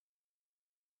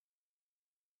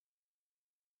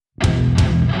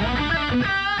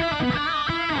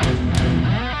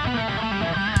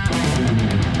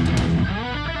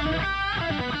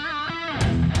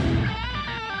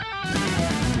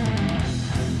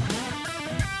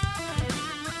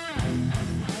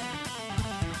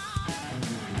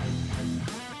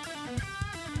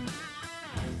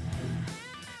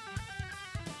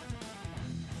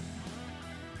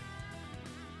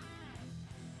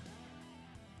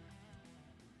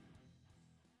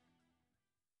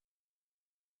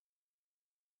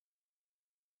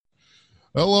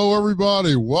Hello,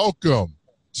 everybody. Welcome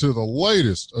to the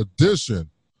latest edition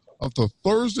of the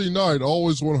Thursday Night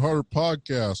Always 100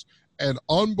 podcast. And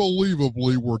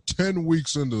unbelievably, we're 10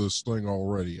 weeks into this thing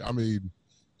already. I mean,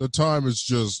 the time is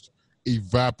just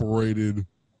evaporated.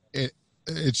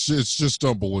 It's just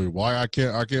unbelievable. I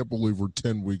can't believe we're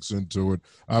 10 weeks into it.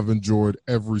 I've enjoyed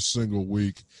every single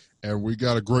week, and we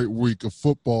got a great week of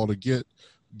football to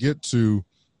get to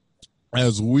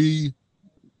as we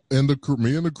and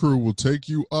me and the crew will take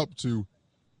you up to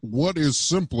what is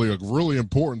simply a really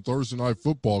important Thursday night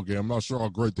football game. I'm not sure how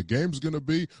great the game's going to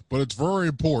be, but it's very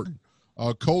important.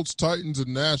 Colts Titans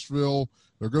in Nashville.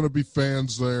 There are going to be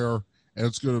fans there, and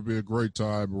it's going to be a great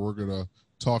time. We're going to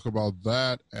talk about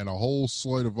that and a whole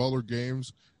slate of other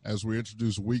games as we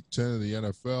introduce Week 10 of the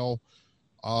NFL.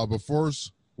 But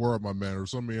first, where are my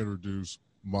manners? Let me introduce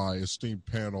my esteemed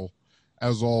panel.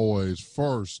 As always,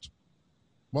 first,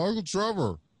 Michael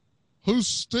Trevor. Who's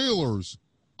Steelers?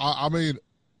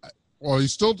 He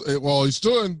still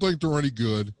didn't think they're any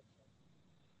good.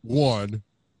 One,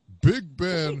 Big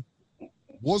Ben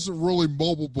wasn't really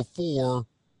mobile before.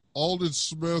 Aldon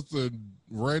Smith and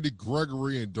Randy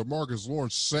Gregory and DeMarcus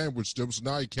Lawrence sandwiched him, so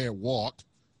now he can't walk.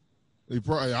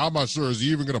 I'm not sure, is he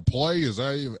even going to play?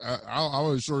 I'm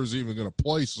not sure he's even going to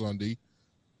play Sunday.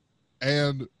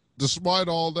 And despite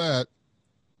all that,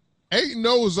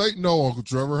 8-0 is 8-0, Uncle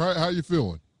Trevor. How you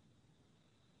feeling?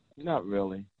 Not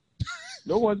really.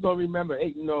 No one's going to remember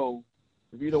 8-0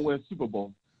 if you don't win a Super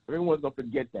Bowl. Everyone's going to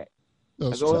forget that.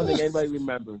 That's the only thing anybody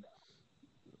remembers.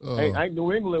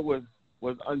 New England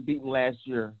was unbeaten last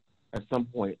year at some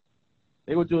point.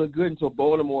 They were doing good until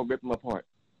Baltimore ripped them apart.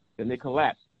 Then they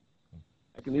collapsed.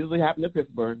 That can easily happen to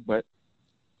Pittsburgh, but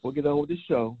we'll get on with the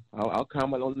show. I'll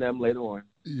comment on them later on.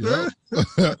 Yeah.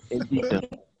 In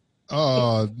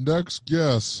detail. Next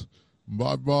guest.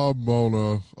 My mom,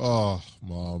 Mona. Oh,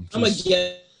 Mom. I'm a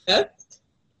guest.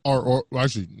 Or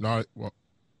actually, not. Well,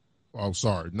 oh,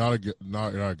 sorry, not a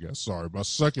guest. Sorry, my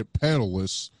second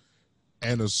panelist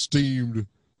and esteemed,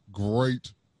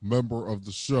 great member of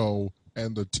the show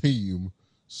and the team.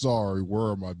 Sorry, where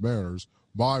are my manners?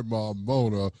 My mom,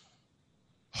 Mona.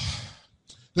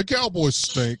 The Cowboys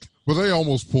stink, but they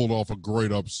almost pulled off a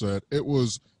great upset. It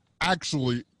was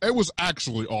actually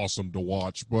awesome to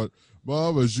watch, but.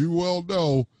 Bob, as you well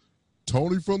know,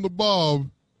 Tony from the Bob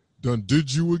done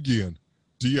did you again.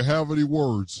 Do you have any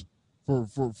words for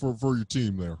your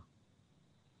team there?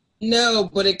 No,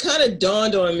 but it kind of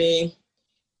dawned on me.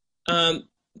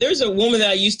 There's a woman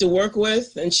that I used to work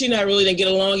with, and she and I really didn't get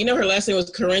along. You know, her last name was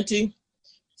Carenti.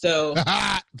 So,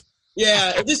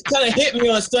 yeah, it just kind of hit me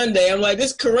on Sunday. I'm like,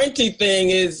 this Carenti thing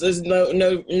is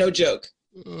no joke.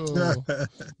 Oh,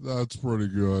 that's pretty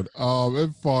good.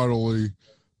 And finally,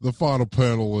 the final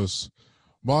panelist,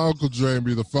 my Uncle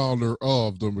Jamie, the founder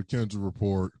of the McKenzie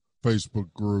Report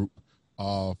Facebook group,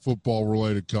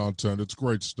 football-related content. It's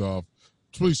great stuff.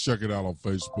 Please check it out on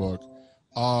Facebook.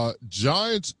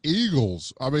 Giants,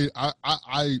 Eagles. I mean,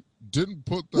 I didn't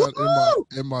put that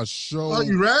in my show Are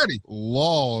you ready?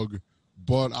 log,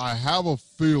 but I have a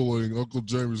feeling Uncle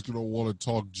Jamie's going to want to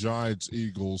talk Giants,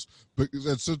 Eagles.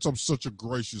 And since I'm such a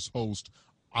gracious host,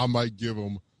 I might give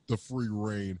him the free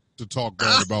reign to talk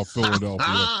bad about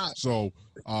Philadelphia. So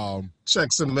check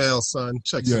some mail, son.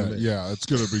 Check some mail. Yeah, it's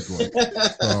gonna be great.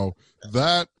 So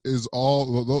that is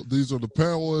all. These are the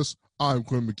panelists. I'm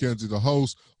Quinn McKenzie, the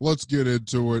host. Let's get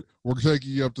into it. We're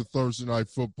taking you up to Thursday night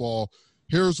football.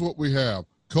 Here's what we have: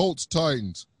 Colts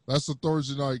Titans. That's the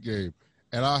Thursday night game,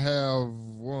 and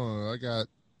I got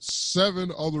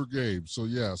 7 other games. So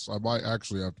yes, I might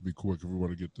actually have to be quick if we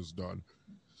want to get this done.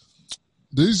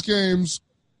 These games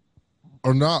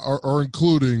are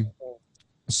including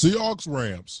Seahawks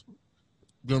Rams.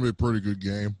 Going to be a pretty good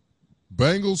game.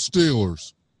 Bengals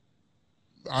Steelers.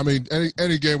 I mean,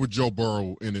 any game with Joe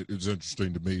Burrow in it is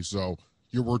interesting to me, so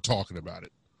we're talking about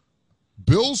it.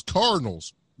 Bills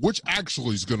Cardinals, which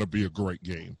actually is going to be a great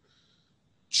game.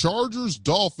 Chargers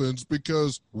Dolphins,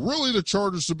 because really the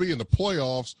Chargers should be in the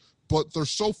playoffs, but they're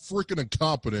so freaking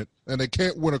incompetent and they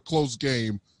can't win a close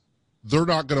game. They're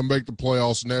not going to make the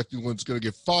playoffs. Matthew Lynn's going to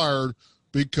get fired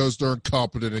because they're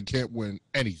incompetent and can't win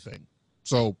anything.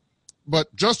 So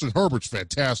but Justin Herbert's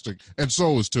fantastic, and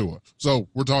so is Tua. So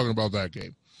we're talking about that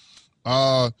game.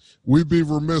 We'd be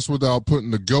remiss without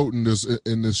putting the GOAT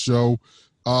in this show.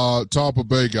 Tampa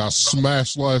Bay got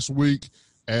smashed last week,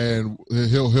 and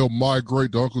he'll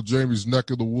migrate to Uncle Jamie's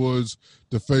neck of the woods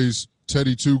to face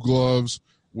Teddy Two Gloves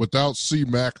without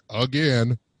C-Mac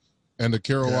again, and the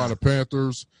Carolina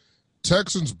Panthers.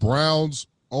 Texans Browns,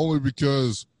 only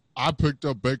because I picked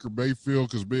up Baker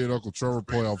Mayfield because me and Uncle Trevor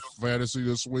play on fantasy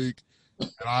this week, and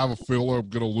I have a feeling I'm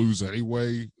going to lose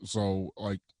anyway. So,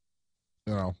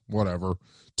 whatever.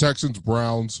 Texans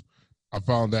Browns, I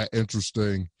found that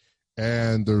interesting.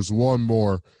 And there's one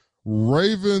more.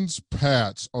 Ravens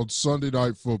Pats on Sunday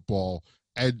Night Football.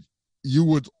 And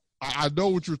I know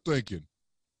what you're thinking.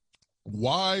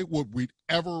 Why would we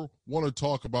ever want to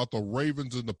talk about the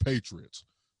Ravens and the Patriots?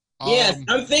 Yes,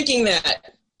 I'm thinking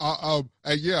that. And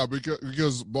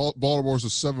because Baltimore's a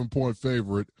 7-point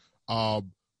favorite.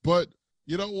 But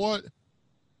you know what?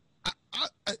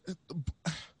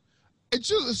 It's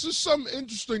just something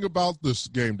interesting about this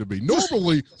game to me.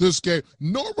 Normally this game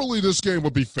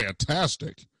would be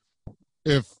fantastic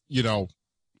if,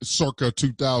 circa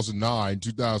 2009,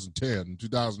 2010,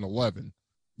 2011,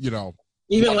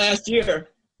 Even last year.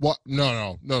 What?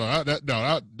 No. No.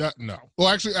 Well,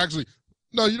 actually,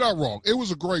 no, you're not wrong. It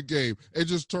was a great game. It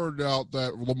just turned out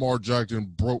that Lamar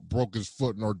Jackson broke his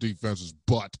foot in our defense's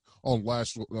butt on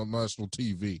national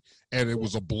TV, and it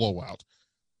was a blowout.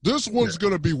 This one's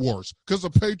going to be worse because the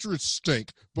Patriots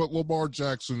stink, but Lamar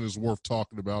Jackson is worth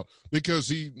talking about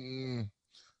because I'm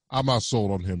not sold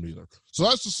on him either. So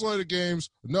that's the slate of games.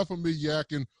 Enough of me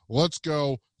yakking. Let's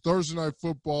go. Thursday Night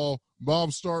Football. Mom,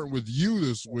 starting with you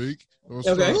this week. We'll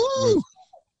start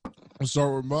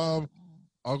with Mom.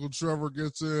 Uncle Trevor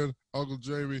gets in. Uncle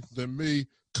Jamie, then me.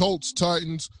 Colts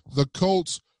Titans. The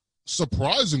Colts,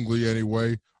 surprisingly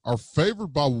anyway, are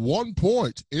favored by 1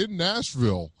 point in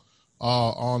Nashville.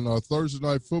 On Thursday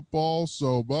Night Football.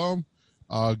 So, Mom,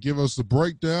 give us the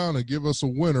breakdown and give us a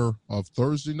winner of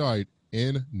Thursday night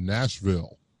in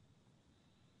Nashville.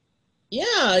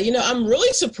 Yeah, I'm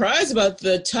really surprised about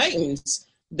the Titans.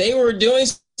 They were doing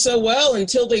so well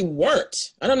until they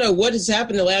weren't. I don't know what has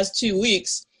happened the last 2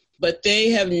 weeks, but they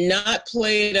have not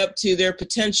played up to their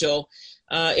potential.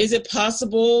 Is it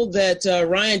possible that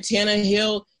Ryan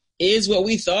Tannehill is what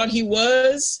we thought he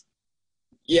was?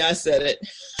 Yeah, I said it.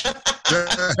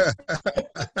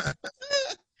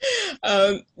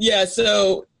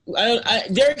 So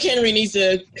Derrick Henry needs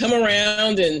to come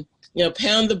around and,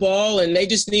 pound the ball, and they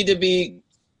just need to be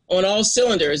on all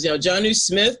cylinders. Jonnu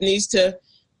Smith needs to,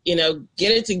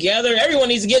 get it together. Everyone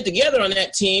needs to get together on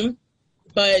that team,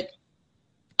 but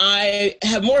I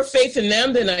have more faith in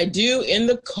them than I do in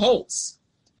the Colts.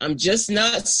 I'm just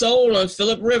not sold on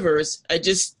Phillip Rivers. I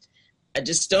just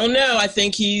don't know. I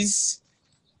think do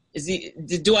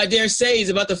I dare say he's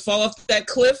about to fall off that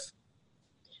cliff?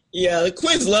 Yeah, the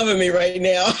Quinn's loving me right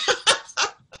now.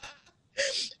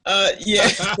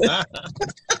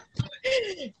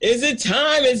 Is it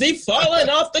time? Is he falling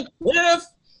off the cliff?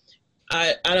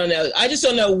 I don't know. I just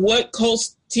don't know what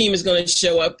Colts team is going to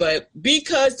show up, but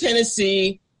because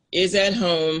Tennessee is at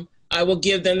home, I will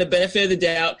give them the benefit of the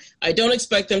doubt. I don't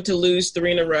expect them to lose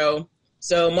 3 in a row.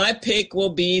 So my pick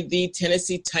will be the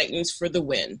Tennessee Titans for the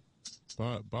win.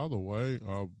 By the way,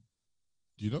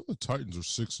 the Titans are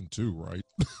 6-2, right?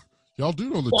 Y'all do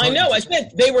know the Titans. I know. I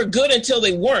said they were good until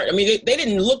they weren't. I mean, they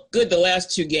didn't look good the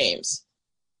last 2 games.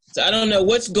 So I don't know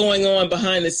what's going on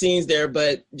behind the scenes there,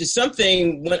 but just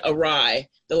something went awry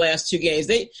the last 2 games.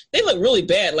 They looked really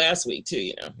bad last week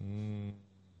too,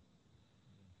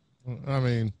 I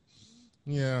mean,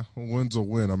 yeah, a win's a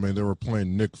win. I mean, they were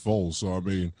playing Nick Foles, so I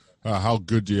mean, how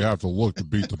good do you have to look to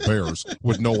beat the Bears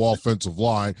with no offensive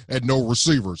line and no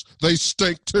receivers? They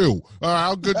stink too.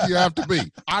 How good do you have to be?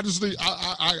 I just need.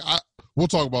 We'll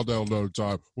talk about that another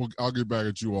time. I'll get back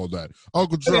at you on that.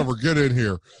 Uncle Trevor, get in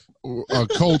here.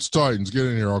 Colts Titans, get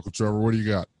in here, Uncle Trevor. What do you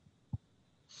got?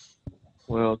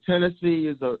 Well, Tennessee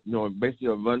is basically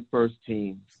a run first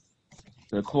team.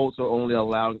 The Colts are only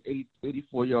allowing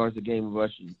 84 yards a game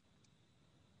rushing,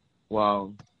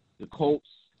 while the Colts,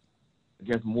 I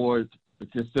guess more to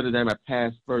consider them a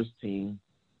pass first team.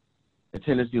 And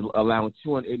Tennessee allowing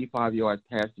 285 yards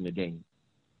passing a game.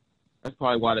 That's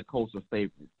probably why the Colts are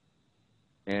favored.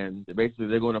 And basically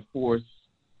they're going to force –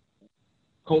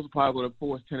 Colts are probably going to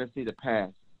force Tennessee to pass,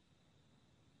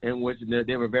 in which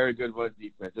they have a very good run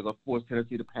defense. They're going to force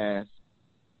Tennessee to pass.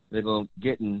 They're going to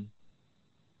get in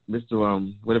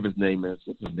Mr. Whatever his name is.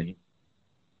 What's his name?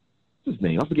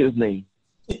 I forget his name.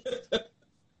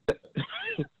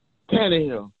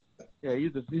 Tannehill. Yeah,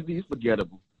 he's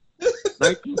forgettable.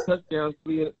 19 touchdowns,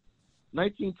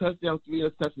 19 touchdowns, 3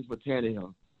 interceptions for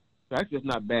Tannehill. So that's just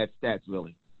not bad stats,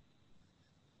 really.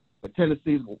 But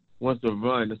Tennessee wants to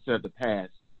run instead of the pass,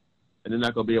 and they're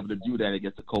not going to be able to do that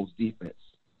against the Colts defense.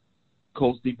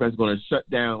 Colts defense is going to shut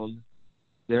down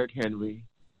Derrick Henry.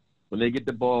 When they get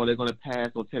the ball, they're going to pass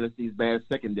on Tennessee's bad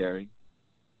secondary.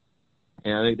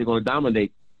 And I think they're going to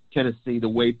dominate Tennessee the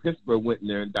way Pittsburgh went in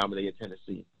there and dominated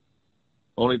Tennessee.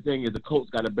 Only thing is the Colts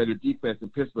got a better defense than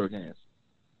Pittsburgh has.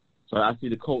 So I see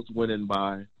the Colts winning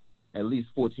by at least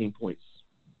 14 points.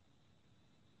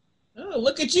 Oh,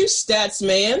 look at you, stats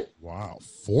man. Wow,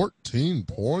 14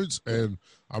 points. And,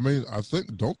 I mean, I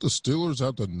think, don't the Steelers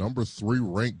have the number 3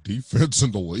 ranked defense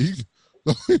in the league?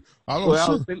 I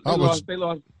don't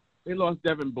know. They lost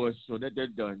Devin Bush, so they're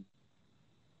done.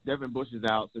 Devin Bush is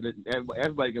out, so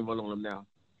everybody can run on them now.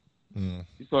 Mm.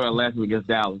 You saw that last week against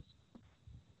Dallas.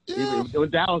 Yeah.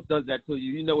 When Dallas does that to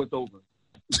you, you know it's over.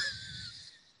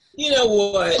 You know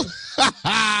what?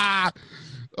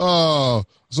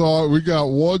 So we got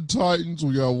 1 Titans,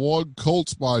 we got 1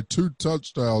 Colts by 2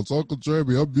 touchdowns. Uncle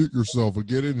Jamie, unmute yourself and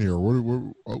get in here.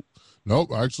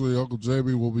 Nope, actually, Uncle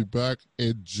Jamie will be back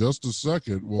in just a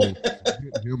second. We'll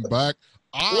get him back.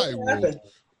 I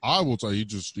will tell you,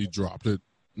 he dropped it.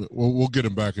 We'll get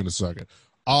him back in a second.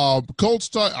 Colts,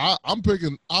 I'm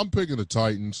picking the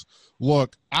Titans.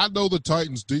 Look, I know the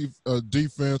Titans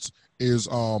defense is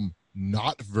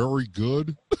not very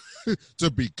good,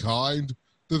 to be kind.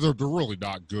 They're really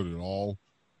not good at all.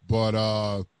 But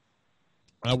I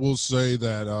will say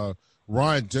that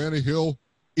Ryan Tannehill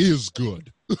is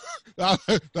good.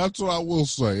 That's what I will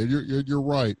say. And you're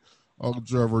right, Uncle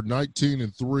Trevor.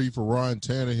 19-3 for Ryan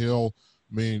Tannehill.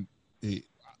 I mean,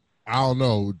 I don't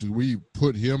know. Do we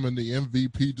put him in the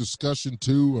MVP discussion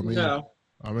too? I mean, no.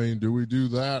 I mean, do we do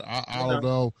that? I don't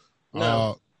know.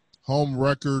 No. Home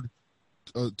record.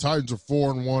 Titans are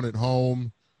 4-1 at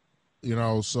home. You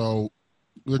know, so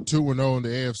they're 2-0 in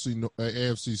the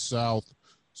AFC South.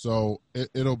 So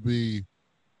it'll be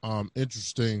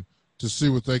interesting to see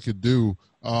what they could do.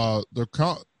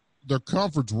 Their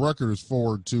conference record is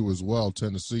 4-2 as well.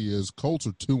 Tennessee is. Colts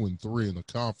are 2-3 in the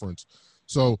conference.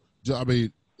 So I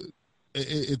mean,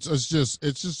 it's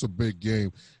just a big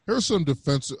game. Here's some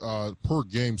defensive per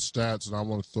game stats, and I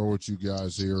want to throw at you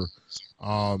guys here.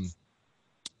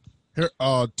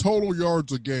 Total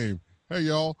yards a game. Hey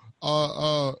y'all,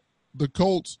 the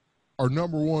Colts are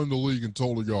number 1 in the league in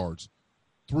total yards,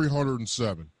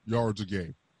 307 yards a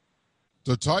game.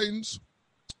 The Titans,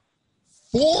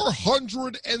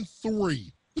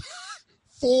 403,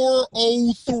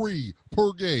 403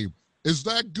 per game. Is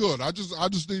that good? I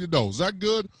just need to know. Is that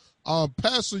good?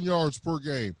 Passing yards per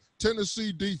game.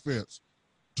 Tennessee defense,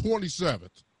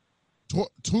 27th,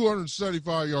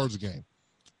 275 yards a game.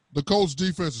 The Colts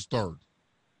defense is 3rd.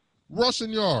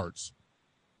 Rushing yards.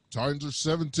 Titans are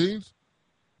 17th.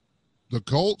 The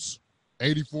Colts,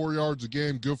 84 yards a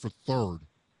game, good for 3rd.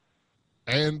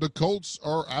 And the Colts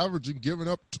are averaging, giving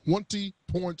up 20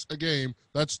 points a game.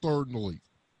 That's 3rd in the league.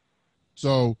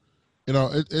 So, you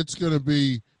know, it's going to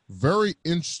be very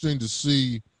interesting to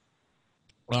see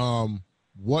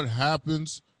what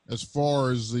happens as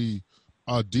far as the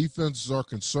defenses are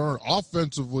concerned.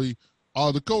 Offensively,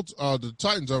 the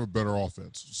Titans have a better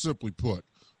offense, simply put.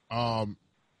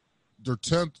 They're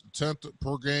 10th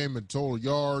per game in total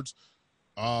yards.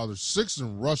 They're 6th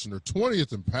in rushing. They're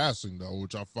 20th in passing, though,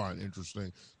 which I find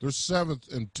interesting. They're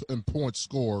 7th in points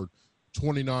scored,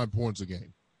 29 points a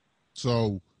game.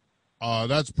 So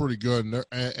that's pretty good.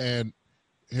 And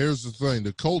here's the thing.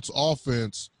 The Colts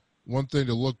offense, one thing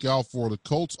to look out for, the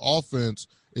Colts offense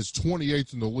is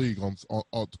 28th in the league on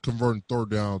converting 3rd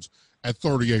downs at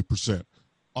 38%.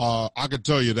 I can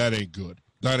tell you that ain't good.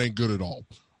 That ain't good at all.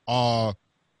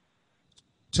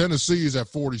 Tennessee is at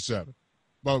 47%.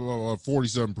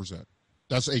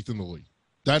 That's 8th in the league.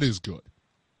 That is good.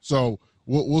 So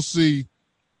we'll see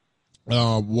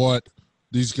what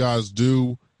these guys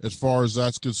do as far as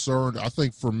that's concerned. I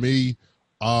think for me,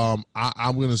 I'm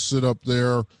going to sit up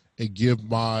there and give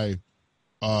my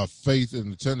faith in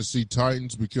the Tennessee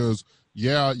Titans because,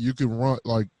 yeah, you can run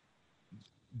like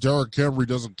Derrick Henry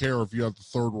doesn't care if you have the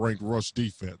 3rd-ranked rush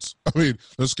defense. I mean,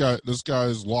 this guy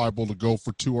is liable to go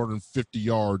for 250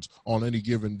 yards on any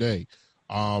given day.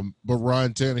 But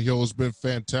Ryan Tannehill has been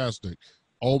fantastic.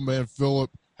 Old man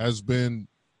Phillip has been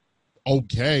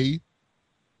okay.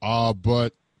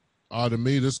 But to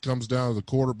me, this comes down to the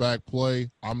quarterback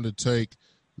play. I'm going to take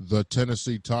the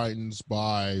Tennessee Titans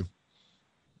by,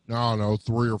 I don't know,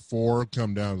 3 or 4.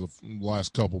 Come down to the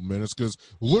last couple minutes because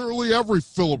literally every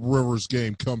Phillip Rivers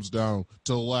game comes down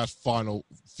to the last final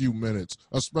few minutes,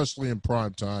 especially in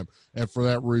prime time. And for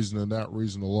that reason and that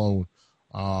reason alone,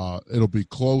 It'll be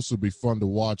close. It'll be fun to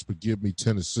watch, but give me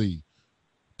Tennessee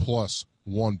plus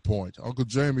 1 point. Uncle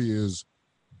Jamie is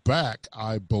back,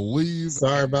 I believe.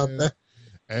 Sorry about that.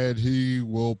 And he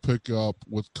will pick up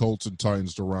with Colts and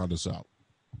Titans to round us out.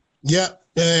 Yeah,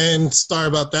 and sorry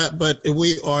about that, but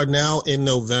we are now in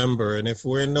November, and if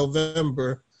we're in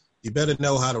November, you better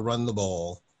know how to run the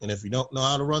ball. And if you don't know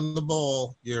how to run the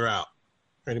ball, you're out,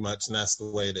 pretty much, and that's the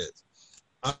way it is.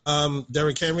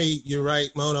 Derrick Henry, you're right,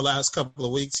 Mo, the last couple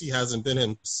of weeks, he hasn't been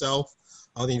himself.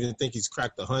 I don't even think he's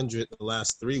cracked 100 the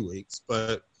last 3 weeks,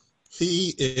 but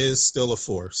he is still a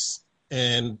force.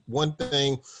 And one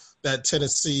thing that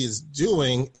Tennessee is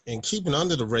doing and keeping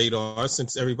under the radar,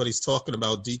 since everybody's talking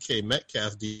about DK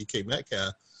Metcalf,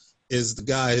 is the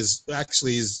guy is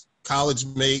actually his college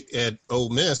mate at Ole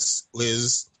Miss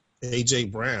is A.J.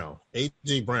 Brown.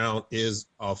 A.J. Brown is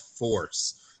a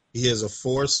force. He is a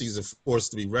force. He's a force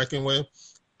to be reckoned with.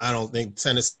 I don't think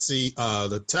Tennessee,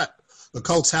 the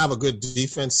Colts have a good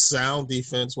defense, sound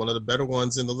defense, one of the better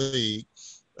ones in the league,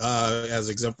 as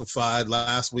exemplified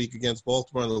last week against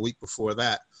Baltimore and the week before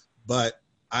that. But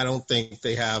I don't think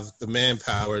they have the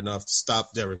manpower enough to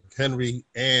stop Derrick Henry.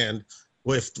 And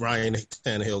if Ryan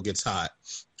Tannehill gets hot,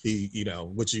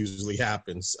 which usually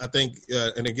happens. I think,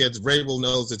 and again, Vrabel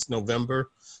knows it's November.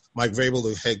 Mike Vrabel,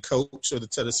 the head coach of the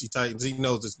Tennessee Titans, he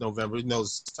knows it's November. He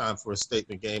knows it's time for a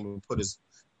statement game and put his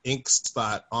ink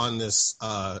spot on this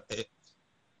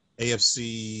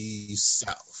AFC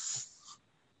South.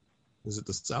 Is it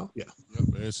the South? Yeah. Yep,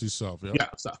 AFC South. Yep. Yeah,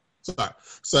 South. Sorry.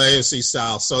 So AFC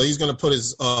South. So he's going to put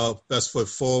his best foot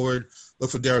forward. Look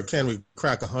for Derrick Henry,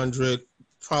 crack 100.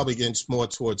 Probably getting more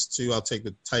towards 2. I'll take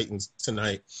the Titans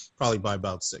tonight, probably by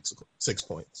about 6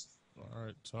 points. All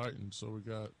right, Titans. So we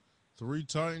got 3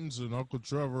 Titans and Uncle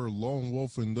Trevor lone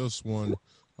wolf in this one.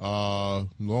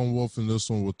 Lone wolf in this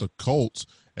one with the Colts.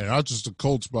 And not just the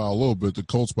Colts by a little bit, the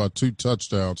Colts by 2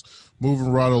 touchdowns.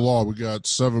 Moving right along, we got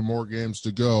 7 more games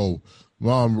to go.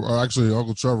 Actually,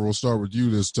 Uncle Trevor, we'll start with you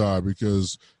this time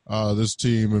because this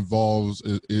team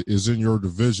is in your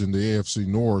division, the AFC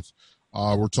North.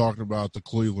 We're talking about the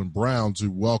Cleveland Browns, who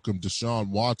welcomed Deshaun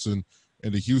Watson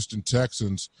and the Houston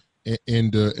Texans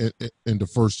into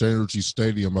First Energy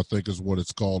Stadium, I think is what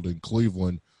it's called in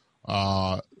Cleveland.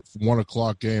 1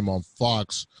 o'clock game on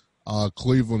Fox.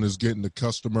 Cleveland is getting the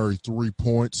customary 3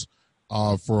 points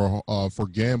for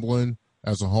gambling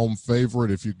as a home favorite,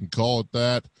 if you can call it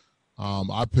that.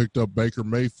 I picked up Baker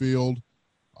Mayfield,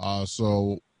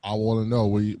 so I want to know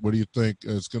what do you think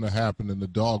is going to happen in the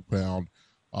dog pound,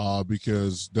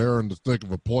 because they're in the thick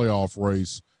of a playoff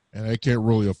race and they can't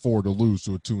really afford to lose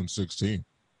to a 2-6 team.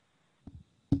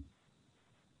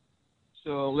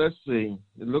 So let's see.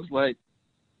 It looks like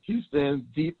Houston's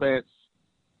defense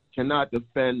cannot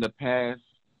defend the pass,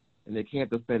 and they can't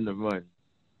defend the run.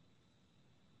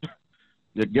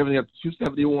 They're giving up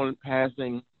 271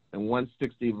 passing and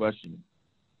 160 rushing,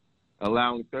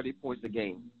 allowing 30 points a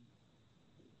game.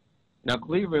 Now,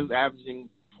 Cleveland's averaging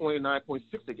 29.6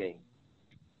 a game.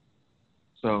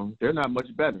 So they're not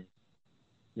much better.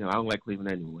 I don't like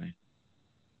Cleveland anyway.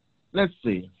 Let's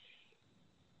see.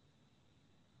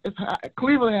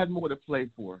 Cleveland has more to play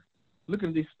for. Looking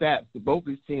at these stats, both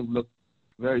these teams look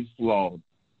very flawed,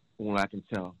 from what I can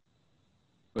tell.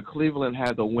 But Cleveland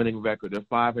has a winning record. They're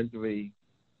 5-3.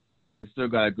 They still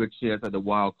got a good chance at the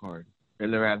wild card,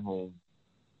 and they're at home.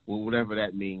 Well, whatever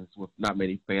that means, with not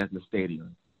many fans in the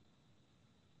stadium.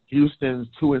 Houston's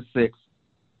 2-6.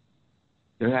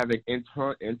 They're having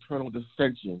internal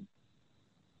dissension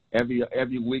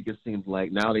every week. It seems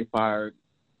like now they fired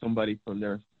somebody from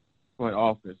their front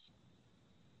office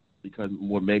because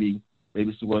maybe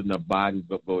she wasn't a Biden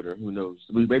voter. Who knows?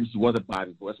 Maybe she was a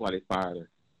Biden voter. That's why they fired her.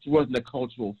 She wasn't a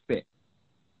cultural fit.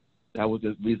 That was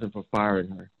the reason for firing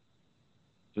her.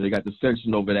 So they got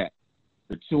dissension over that.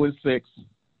 They're 2-6.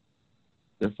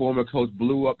 Their former coach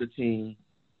blew up the team.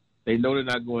 They know they're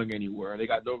not going anywhere. They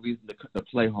got no reason to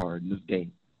play hard in this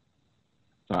game.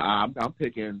 So I'm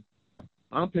picking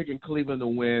Cleveland to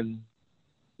win.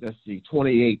 Let's see,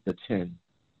 28-10.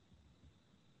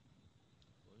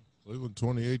 Cleveland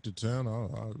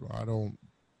 28-10. I don't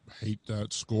hate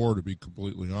that score, to be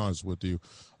completely honest with you.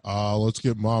 Let's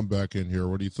get Mom back in here.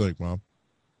 What do you think, Mom?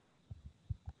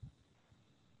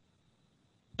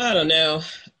 I don't know.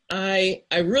 I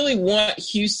really want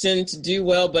Houston to do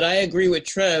well, but I agree with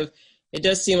Trev. It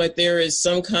does seem like there is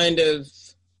some kind of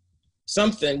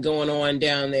something going on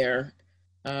down there.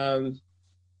 Who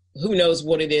knows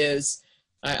what it is?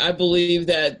 I believe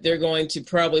that they're going to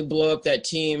probably blow up that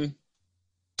team.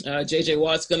 J.J.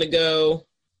 Watt's going to go,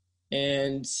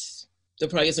 and they'll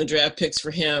probably get some draft picks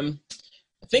for him.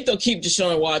 I think they'll keep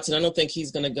Deshaun Watson. I don't think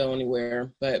he's going to go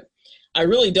anywhere. But I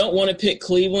really don't want to pick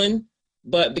Cleveland.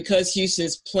 But because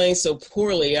Houston's playing so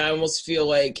poorly, I almost feel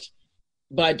like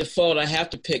by default I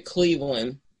have to pick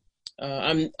Cleveland.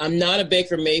 I'm not a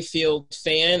Baker Mayfield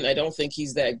fan. I don't think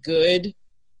he's that good.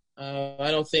 I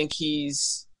don't think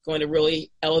he's going to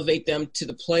really elevate them to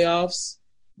the playoffs.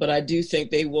 But I do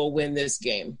think they will win this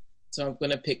game. So I'm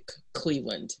going to pick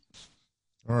Cleveland.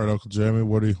 All right, Uncle Jamie,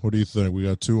 what do you think? We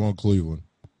got 2 on Cleveland.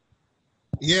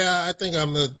 Yeah, I think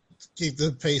I'm going to keep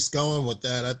the pace going with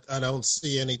that. I don't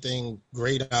see anything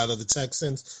great out of the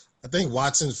Texans. I think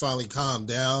Watson's finally calmed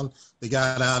down. They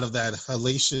got out of that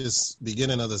hellacious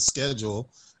beginning of the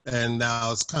schedule, and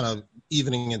now it's kind of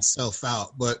evening itself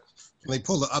out. But can they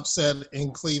pull the upset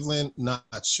in Cleveland? Not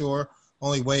sure.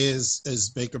 Only way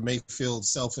is Baker Mayfield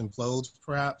self-implodes,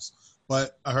 perhaps.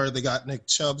 But I heard they got Nick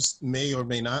Chubb's may or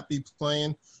may not be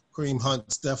playing. Kareem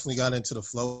Hunt's definitely got into the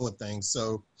flow of things.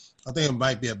 So I think it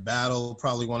might be a battle,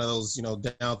 probably one of those,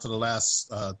 down to the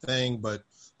last thing. But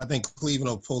I think Cleveland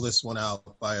will pull this one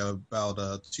out by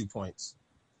about 2 points.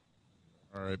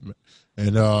 All right.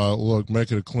 And, look,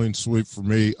 make it a clean sweep for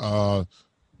me.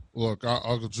 Look,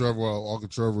 Uncle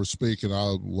Trevor was speaking.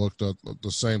 I looked at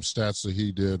the same stats that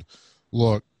he did.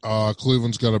 Look,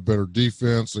 Cleveland's got a better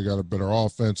defense. They got a better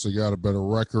offense. They got a better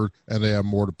record, and they have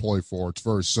more to play for. It's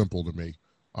very simple to me.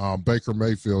 Baker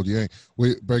Mayfield, the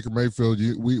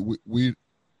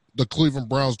Cleveland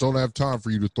Browns don't have time for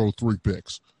you to throw 3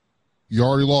 picks. You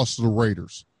already lost to the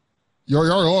Raiders. You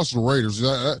already lost to the Raiders.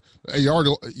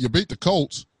 You beat the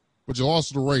Colts, but you lost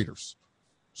to the Raiders.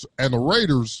 And the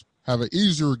Raiders have an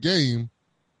easier game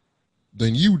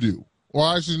than you do.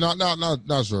 Well, actually, not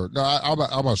sure. No, I'm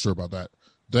not sure about that.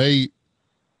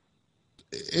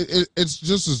 It's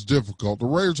just as difficult. The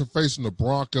Raiders are facing the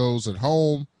Broncos at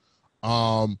home,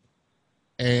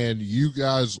 and you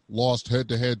guys lost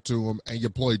head-to-head to them, and you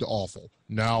played awful.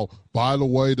 Now, by the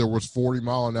way, there was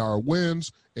 40-mile-an-hour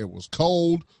winds. It was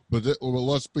cold, but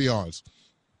let's be honest.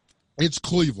 It's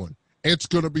Cleveland. It's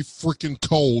going to be freaking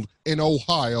cold in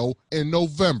Ohio in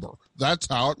November. That's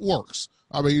how it works.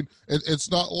 I mean, it's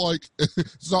not like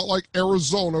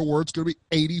Arizona where it's going to be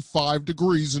 85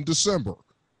 degrees in December,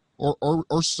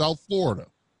 or South Florida.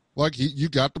 Like you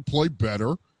got to play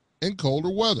better in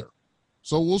colder weather.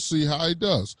 So we'll see how he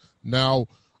does. Now,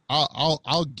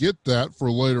 I'll get that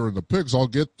for later in the picks. I'll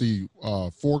get the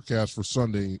forecast for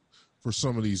Sunday for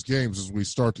some of these games as we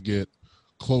start to get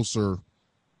closer,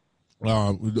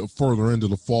 further into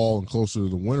the fall and closer to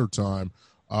the winter time.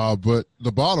 But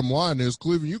the bottom line is,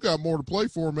 Cleveland, you got more to play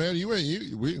for, man. You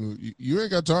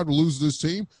ain't got time to lose this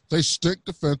team. They stink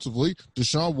defensively.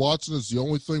 Deshaun Watson is the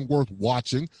only thing worth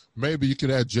watching. Maybe you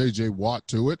could add J.J. Watt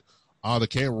to it. They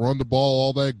can't run the ball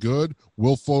all that good.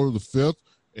 Will Fuller the fifth.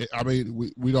 I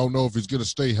mean, we don't know if he's going to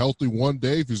stay healthy one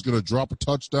day, if he's going to drop a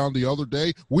touchdown the other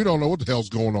day. We don't know what the hell's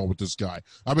going on with this guy.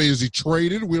 I mean, is he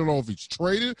traded? We don't know if he's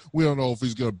traded. We don't know if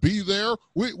he's going to be there.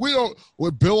 We don't.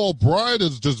 With Bill O'Brien,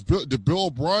 did Bill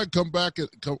O'Brien come back in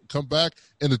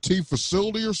the team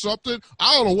facility or something?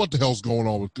 I don't know what the hell's going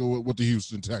on with the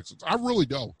Houston Texans. I really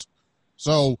don't.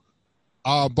 So,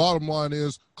 bottom line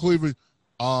is, Cleveland,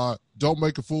 don't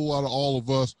make a fool out of all of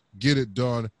us. Get it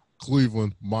done.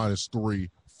 Cleveland -3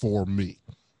 for me.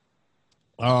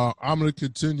 I'm going to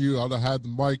continue. I'll have the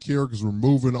mic here because we're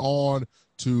moving on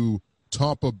to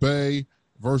Tampa Bay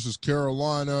versus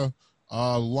Carolina.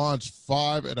 Line's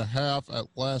 5.5 at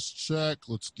last check.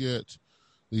 Let's get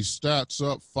these stats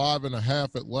up.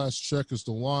 5.5 at last check is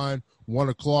the line. 1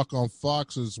 o'clock on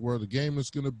Fox is where the game is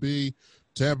going to be.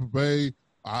 Tampa Bay.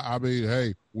 I mean,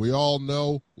 hey, we all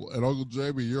know, and Uncle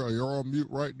Jamie, you're on mute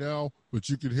right now, but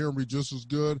you can hear me just as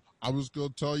good. I was going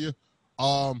to tell you,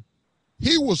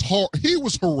 he was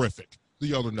horrific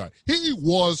the other night. He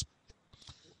was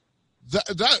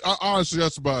honestly,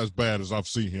 that's about as bad as I've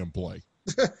seen him play.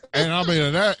 And I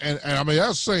mean,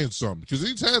 that's saying something because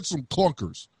he's had some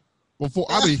clunkers before.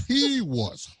 I mean, he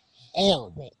was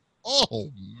horrible.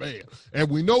 Oh man,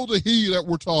 and we know the he that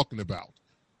we're talking about.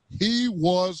 He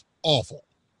was awful.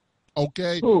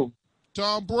 Okay. Who?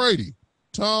 Tom Brady.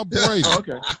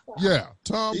 Okay. Yeah,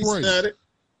 Tom Brady. Said it.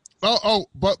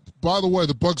 But by the way,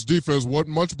 the Bucs defense wasn't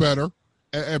much better.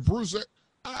 And Bruce,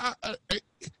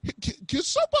 can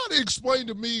somebody explain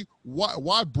to me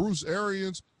why Bruce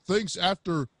Arians thinks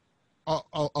after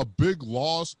a big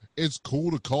loss, it's cool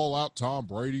to call out Tom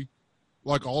Brady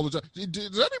like all the time?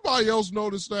 Does anybody else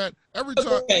notice that every time?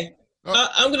 Okay.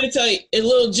 I'm going to tell you a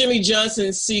little Jimmy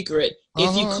Johnson secret.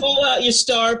 If you call out your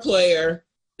star player,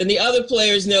 then the other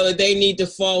players know that they need to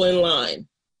fall in line.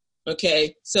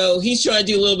 Okay? So he's trying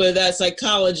to do a little bit of that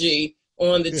psychology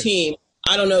on the team.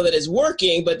 I don't know that it's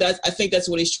working, but I think that's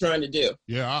what he's trying to do.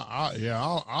 Yeah, I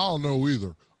don't know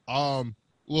either.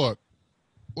 Look.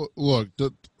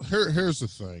 Here's the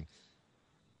thing.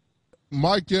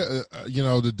 Mike,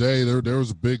 today there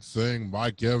was a big thing.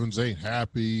 Mike Evans ain't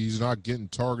happy. He's not getting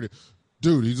targeted.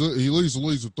 Dude, he leads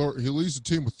the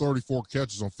team with 34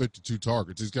 catches on 52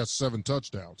 targets. He's got 7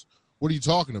 touchdowns. What are you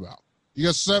talking about? You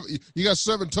got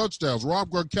 7 touchdowns. Rob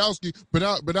Gronkowski been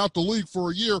out the league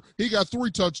for a year. He got 3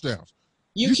 touchdowns.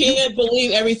 You can't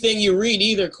believe everything you read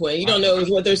either, Quinn. You don't know if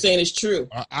what they're saying is true.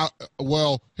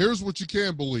 Well, here's what you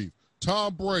can believe.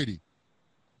 Tom Brady,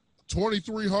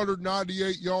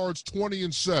 2,398 yards,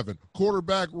 20-7.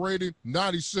 Quarterback rating,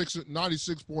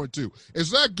 96.2.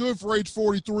 Is that good for age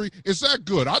 43? Is that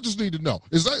good? I just need to know.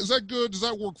 Is that good? Does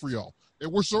that work for y'all? It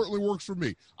certainly works for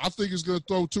me. I think he's going to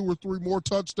throw 2 or 3 more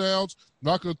touchdowns.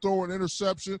 Not going to throw an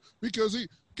interception because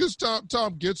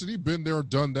Tom gets it. He's been there and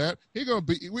done that. He ain't going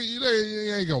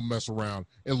to mess around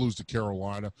and lose to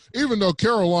Carolina. Even though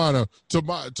Carolina, to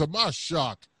my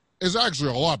shock, is actually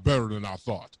a lot better than I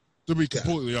thought, to be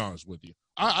completely honest with you.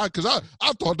 Because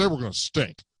I thought they were going to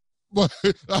stink. But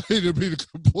I need to be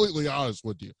completely honest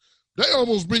with you. They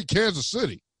almost beat Kansas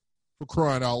City, for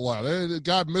crying out loud. The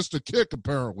guy missed a kick,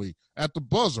 apparently, at the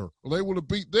buzzer. They would have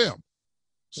beat them.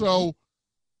 So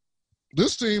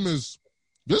this team is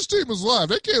live.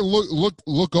 They can't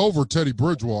look over Teddy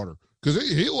Bridgewater because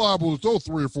he liable to throw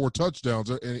 3 or 4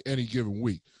 touchdowns any given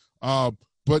week.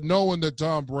 But knowing that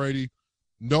Tom Brady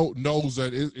knows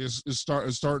that it's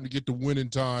starting to get to winning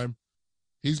time,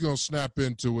 he's going to snap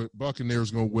into it.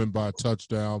 Buccaneers going to win by a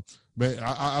touchdown. Man,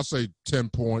 I say 10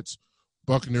 points.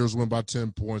 Buccaneers win by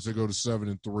 10 points. They go to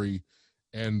 7-3,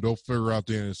 and they'll figure out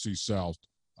the NFC South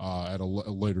at a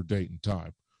later date and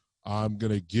time. I'm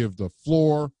going to give the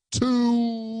floor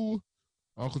to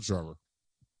Uncle Trevor.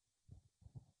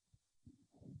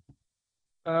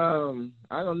 I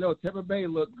don't know. Tampa Bay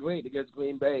looked great against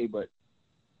Green Bay, but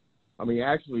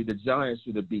actually, the Giants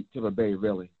should have beat Tampa Bay,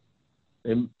 really.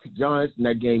 And the Giants in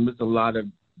that game missed a lot of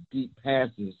deep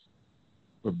passes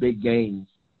for big gains.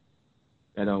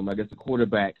 And I guess the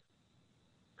quarterback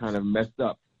kind of messed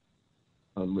up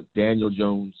with Daniel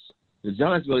Jones. The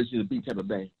Giants really should have beat Tampa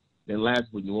Bay. Then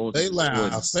last week, New Orleans. They lie.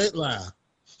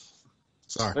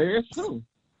 Sorry. But it's true.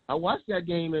 I watched that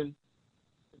game and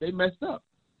they messed up.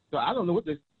 So I don't know what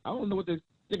they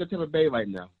think of Tampa Bay right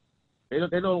now. They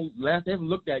haven't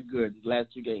looked that good the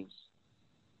last 2 games.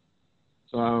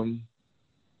 So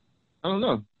I don't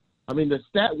know. The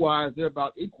stat wise, they're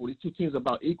about equal. These 2 teams are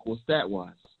about equal stat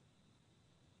wise.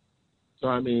 So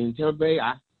Tampa Bay,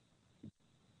 I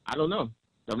don't know.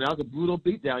 That was a brutal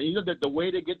beatdown. You know that the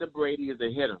way they get to Brady is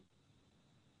they hit him.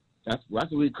 That's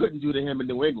what we couldn't do to him in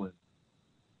New England.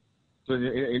 So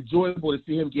it's enjoyable to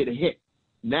see him get a hit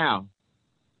now,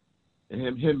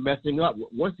 and him messing up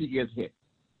once he gets hit.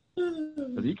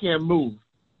 Because he can't move.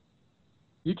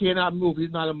 He cannot move.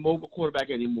 He's not a mobile quarterback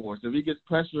anymore. So if he gets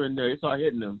pressure in there, they start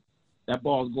hitting him. That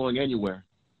ball's going anywhere.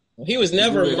 Well, he was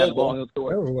never mobile.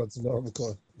 Never was a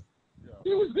mobile.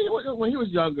 When he was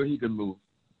younger, he could move.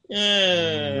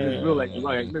 It was real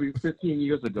like maybe 15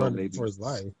 years ago, maybe. For his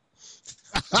life.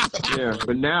 Yeah,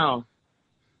 but now,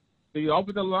 the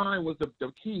offensive line was the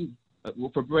key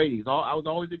for Brady. I was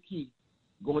always the key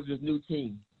going to this new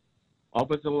team.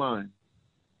 Offensive line.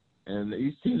 And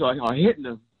these teams are hitting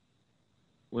them.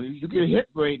 When you get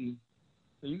hit, Brady,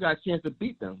 you got a chance to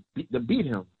beat them, beat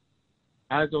him.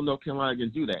 I just don't know if Carolina can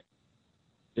do that.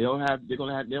 They don't have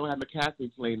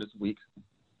McCaffrey playing this week.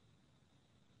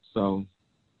 So,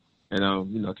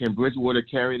 can Bridgewater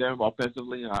carry them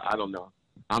offensively? I don't know.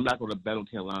 I'm not going to bet on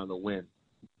Carolina to win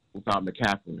without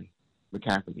McCaffrey. So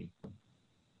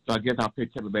I guess I'll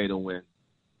pick Tampa Bay to win.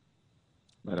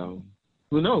 But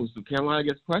who knows? If Carolina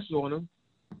gets pressure on them,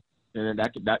 then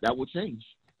that will change.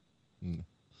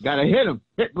 Got to hit him.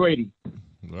 Hit Brady.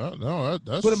 Well, no,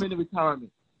 that's put him into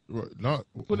retirement.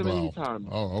 Put him in retirement.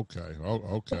 Oh,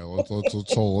 okay.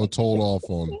 Let's hold off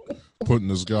on putting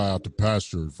this guy out to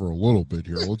pasture for a little bit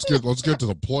here. Let's get to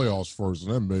the playoffs first,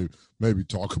 and then maybe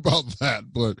talk about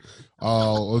that. But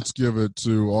let's give it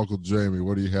to Uncle Jamie.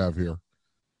 What do you have here?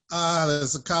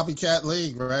 There's a copycat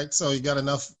league, right? So you got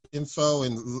enough info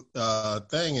and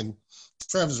thing, and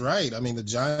Trev's right. The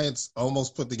Giants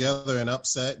almost put together an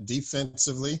upset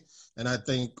defensively, and I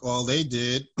think all they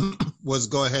did was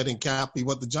go ahead and copy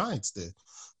what the Giants did.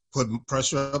 Put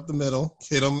pressure up the middle,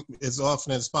 hit him as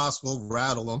often as possible,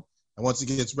 rattle him, and once he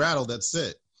gets rattled, that's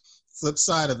it. Flip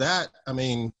side of that,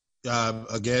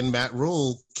 again, Matt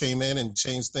Rule came in and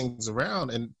changed things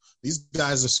around, and these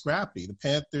guys are scrappy. The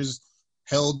Panthers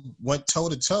went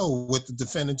toe-to-toe with the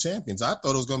defending champions. I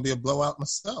thought it was going to be a blowout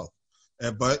myself.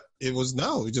 But it was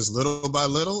just little by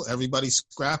little, everybody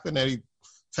scrapping.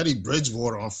 Teddy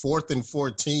Bridgewater on 4th and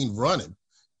 14 running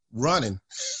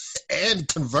and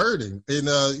converting. And,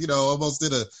 almost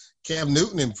did a Cam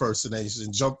Newton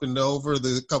impersonation, jumping over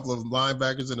the couple of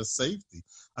linebackers and a safety.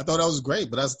 I thought that was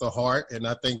great, but that's the heart. And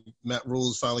I think Matt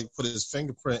Rule's finally put his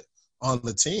fingerprint on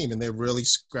the team, and they're really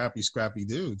scrappy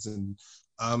dudes. And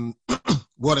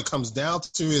what it comes down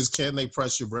to is, can they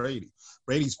pressure Brady?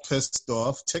 Brady's ticked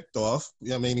off.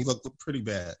 I mean, he looked pretty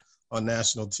bad on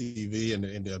national TV, and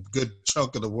a good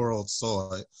chunk of the world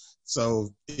saw it. So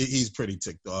he's pretty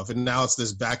ticked off. And now it's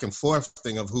this back and forth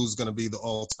thing of who's going to be the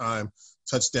all-time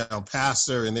touchdown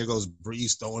passer. And there goes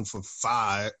Brees throwing for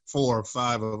 4 or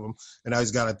 5 of them. And now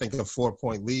he's got, I think, a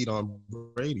 4-point lead on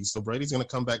Brady. So Brady's going to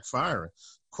come back firing.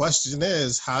 Question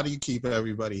is, how do you keep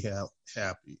everybody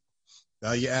happy?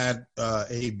 Now you add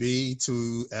AB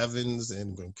to Evans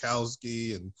and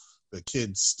Gronkowski and the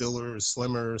kid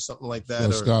Slimmer or something like that.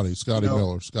 Yeah, Scotty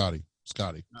Miller.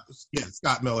 Yeah,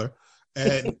 Scott Miller.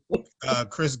 And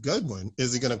Chris Goodwin,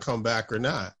 is he going to come back or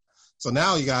not? So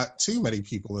now you got too many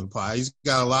people in play. He's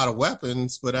got a lot of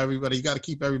weapons, but you got to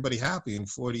keep everybody happy in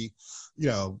 40,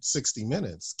 60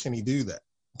 minutes. Can he do that?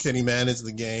 Can he manage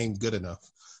the game good enough?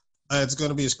 It's going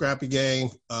to be a scrappy game.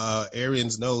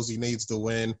 Arians knows he needs to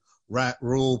win. Rat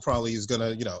Rule probably is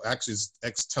going to, actually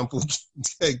ex-Temple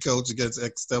head coach against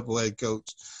ex-Temple head coach.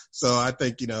 So I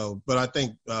think, but I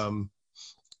think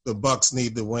the Bucs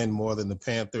need to win more than the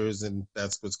Panthers, and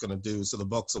that's what's going to do. So the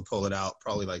Bucs will pull it out,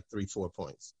 probably like 3-4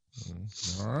 points.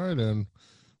 All right, and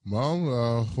Mom,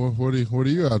 what do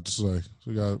you have to say? So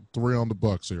we got 3 on the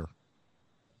Bucs here.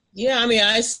 Yeah, I mean,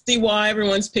 I see why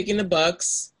everyone's picking the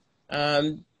Bucs.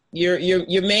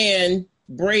 Your man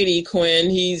Brady, Quinn,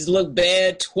 he's looked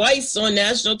bad twice on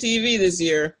national TV this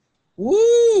year.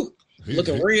 Woo!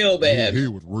 Looking real bad. He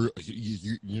was real.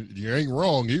 You ain't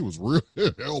wrong. He was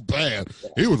real bad.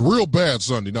 He was real bad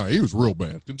Sunday night. He was real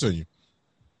bad. Continue.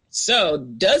 So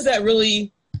does that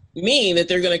really mean that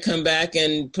they're going to come back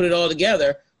and put it all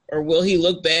together, or will he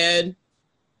look bad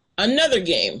another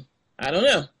game? I don't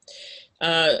know.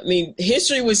 I mean,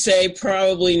 history would say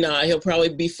probably not. He'll probably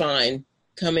be fine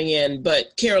coming in,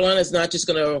 but Carolina's not just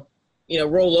going to,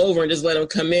 roll over and just let him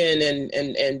come in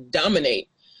and dominate.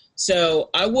 So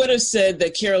I would have said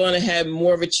that Carolina had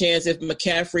more of a chance if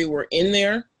McCaffrey were in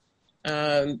there,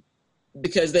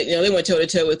 because they went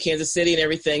toe-to-toe with Kansas City and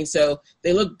everything. So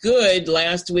they looked good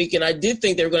last week, and I did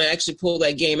think they were going to actually pull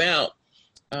that game out.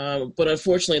 But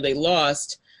unfortunately, they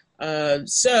lost.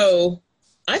 So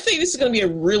I think this is going to be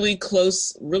a really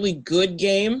close, really good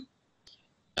game.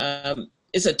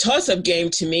 It's a toss-up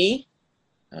game to me,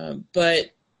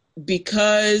 but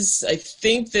because I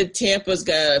think that Tampa's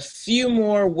got a few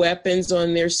more weapons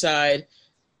on their side,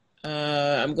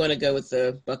 I'm going to go with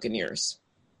the Buccaneers.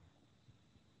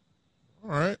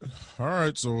 All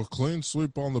right. So a clean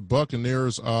sweep on the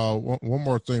Buccaneers. One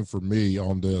more thing for me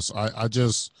on this. I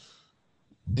just,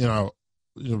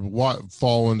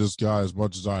 following this guy as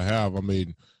much as I have. I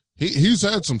mean, he's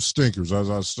had some stinkers, as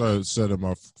I said in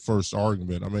my first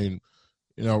argument. I mean,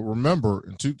 remember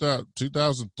in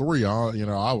 2003,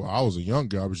 I was a young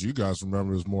guy, but you guys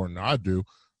remember this more than I do.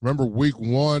 Remember week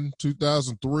 1,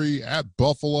 2003 at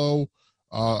Buffalo.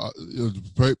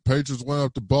 Patriots went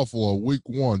up to Buffalo week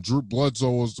 1. Drew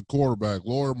Bledsoe was the quarterback.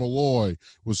 Lawyer Malloy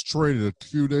was traded a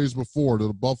few days before to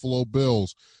the Buffalo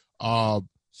Bills.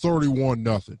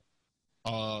 31-0.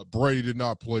 Brady did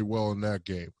not play well in that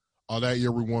game. That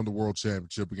year we won the world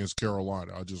championship against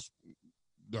Carolina. I'm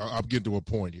getting to a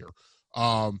point here.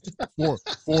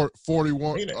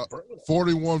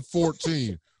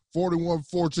 41-14.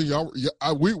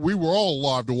 41-14. We were all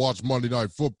alive to watch Monday Night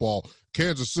Football.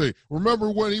 Kansas City. Remember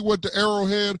when he went to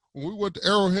Arrowhead? When we went to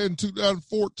Arrowhead in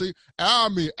 2014? I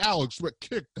mean, Alex Smith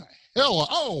kicked the hell out.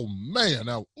 Oh, man.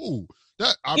 Now,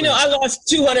 I lost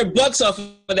 $200 off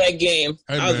of that game.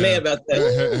 I was mad about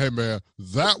that. Hey, man,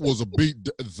 that was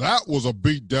a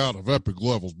beat down of epic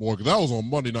levels, boy, because that was on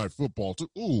Monday Night Football, too.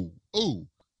 Ooh,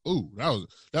 that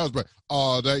was bad.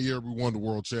 That year we won the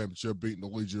world championship, beating the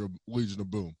Legion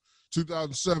of Boom.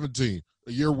 2017,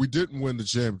 a year we didn't win the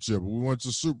championship, we went to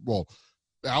the Super Bowl.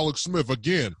 Alex Smith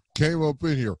again came up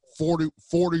in here,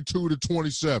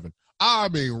 42-27. I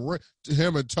mean,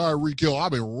 him and Tyreek Hill,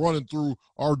 I've been running through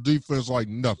our defense like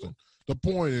nothing. The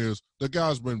point is, the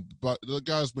guy's been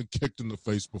kicked in the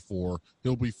face before.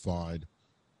 He'll be fine.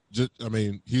 He's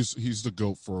the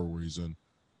GOAT for a reason.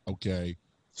 Okay.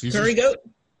 Curry GOAT?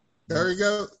 Curry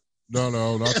GOAT? No,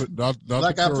 not like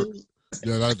the Curry.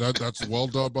 Yeah, that's well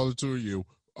done by the two of you.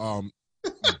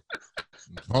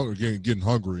 Getting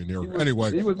hungry in here. He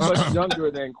was much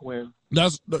younger than Quinn.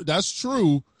 That's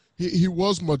true. He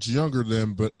was much younger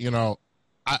then, but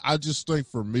I just think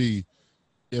for me,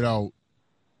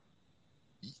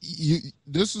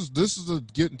 this is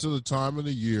getting to the time of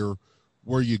the year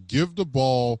where you give the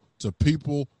ball to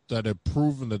people that have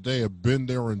proven that they have been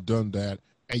there and done that,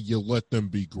 and you let them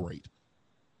be great.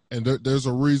 And there's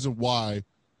a reason why.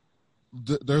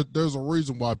 There's a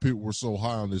reason why people were so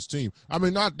high on this team. I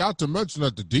mean, not to mention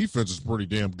that the defense is pretty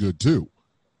damn good too.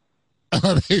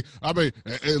 I mean,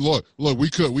 look, we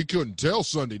couldn't tell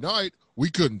Sunday night. We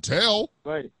couldn't tell.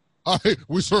 Right.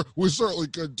 We certainly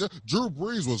couldn't tell. Drew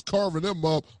Brees was carving them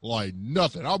up like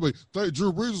nothing. I mean,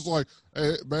 Drew Brees was like,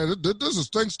 hey, man, this is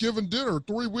Thanksgiving dinner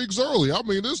 3 weeks early. I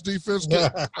mean, this defense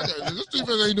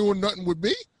ain't doing nothing with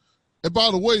me. And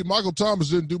by the way, Michael Thomas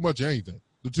didn't do much of anything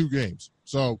the 2 games.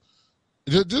 So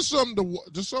just something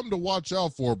to watch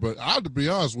out for. But I have to be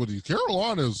honest with you,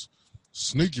 Carolina's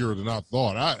sneakier than I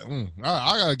thought. I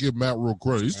gotta give Matt real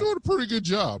credit. He's doing a pretty good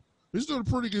job. He's doing a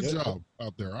pretty good job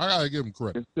out there. I gotta give him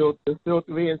credit. It's still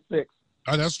 3-6.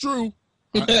 That's true.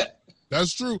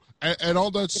 That's true. And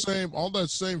on that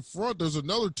same front, there's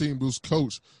another team whose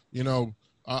coach, I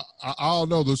don't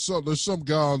know. There's some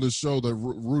guy on this show that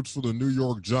roots for the New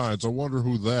York Giants. I wonder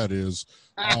who that is.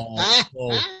 So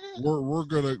we're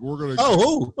gonna we're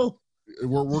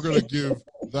gonna give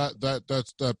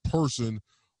that person,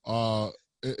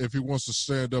 if he wants to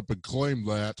stand up and claim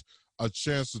that, a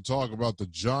chance to talk about the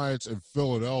Giants in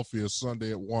Philadelphia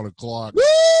Sunday at 1:00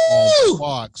 on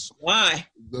Fox. Why?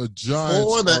 The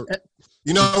Giants.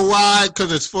 You know why?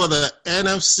 Because it's for the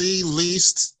NFC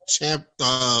least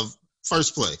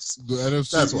first place. The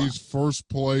NFC East first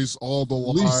place, all the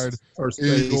line.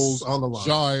 Eagles, on the line.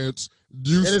 Giants.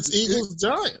 And it's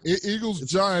Eagles-Giants.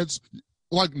 Eagles-Giants,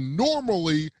 like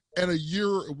normally in a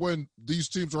year when these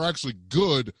teams are actually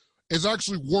good, is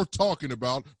actually worth talking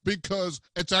about because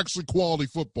it's actually quality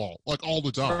football, like all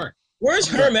the time. Right. Where's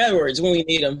Herm Edwards when we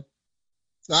need him?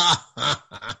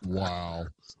 Wow.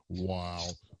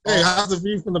 Hey, how's the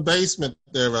view from the basement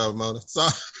there, Mona?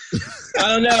 Sorry. I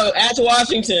don't know. At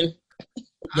Washington.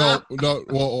 No.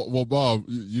 Well, Bob,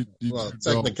 you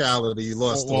technicality, you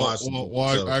lost to Washington.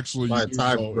 Well, actually, by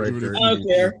tiebreaker. I don't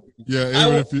care.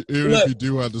 Yeah, if you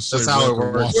do have the same that's how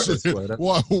record, it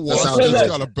works. Washington's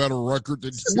got a better record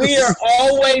than you. We are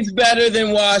always better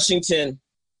than Washington.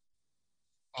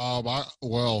 I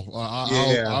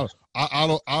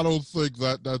don't think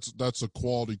that's a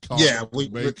quality comment. Yeah, we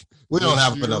don't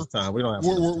have enough time.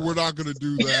 We're not going to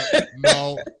do that.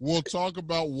 No, we'll talk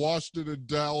about Washington and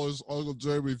Dallas. Uncle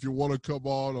Jamie, if you want to come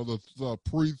on the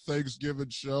pre-Thanksgiving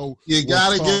show, you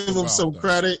got to give them some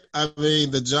credit. I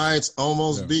mean, the Giants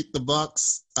almost beat the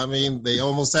Bucs. I mean, they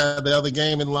almost had the other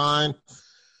game in line.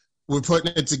 We're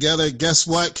putting it together. Guess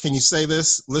what? Can you say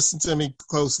this? Listen to me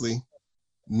closely.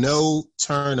 No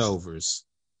turnovers.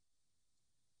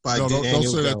 Don't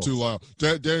say that too loud.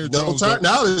 Daniel Jones.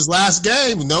 Now his last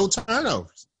game, no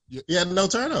turnovers. Yeah. He had no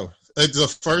turnovers. It's the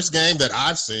first game that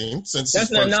I've seen since.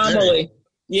 That's an anomaly. Game.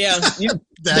 Yeah,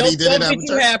 that he didn't have a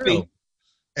turnover. Happy.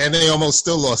 And they almost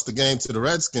still lost the game to the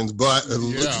Redskins, but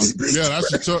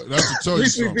that's a tell you at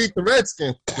least we beat the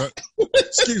Redskins.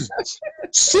 Excuse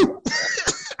me.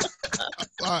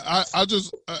 I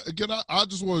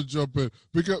just want to jump in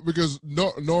because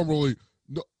normally.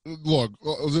 No, look,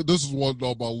 this is one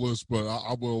on my list, but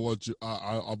I'm gonna let you.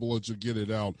 I'm gonna let you get it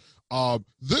out.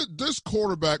 This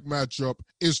quarterback matchup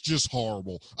is just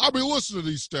horrible. I mean, listen to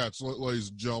these stats,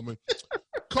 ladies and gentlemen.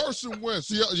 Carson Wentz,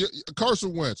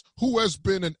 who has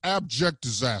been an abject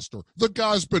disaster. The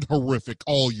guy's been horrific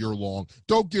all year long.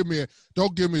 Don't give me.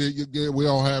 We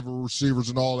don't have receivers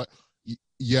and all that.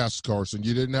 Yes, Carson,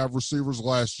 you didn't have receivers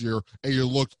last year, and you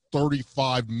looked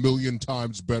 35 million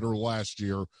times better last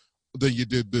year than you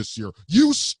did this year.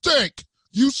 You stink.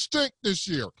 You stink this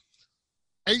year.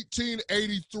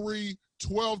 1883,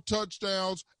 12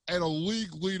 touchdowns, and a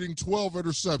league-leading 12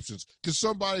 interceptions. Can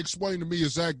somebody explain to me,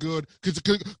 is that good? Is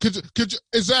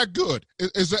that good?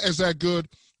 Is that good?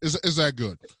 Is that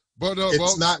good? But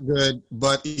it's not good,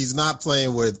 but he's not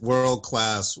playing with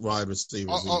world-class wide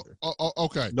receivers either.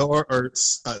 Okay. Nor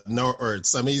Ertz.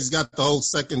 I mean, he's got the whole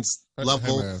second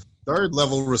level, third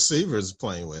level receivers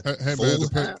playing with.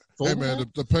 Hey man,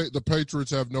 the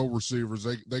Patriots have no receivers.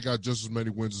 They got just as many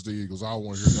wins as the Eagles. I don't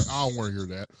want to hear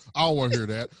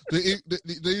that.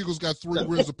 The Eagles got 3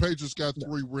 wins. The Patriots got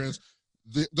 3 wins.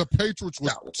 The Patriots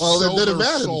would it didn't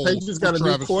matter. The Patriots got a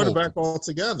new quarterback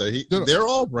altogether. They're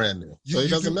all brand new, so he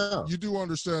doesn't know. You do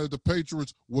understand that the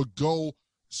Patriots would go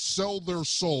sell their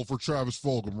soul for Travis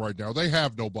Fulgham right now. They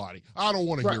have nobody. I don't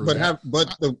want to hear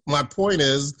that. My point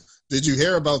is, Did you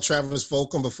hear about Travis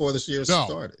Fulgham before this year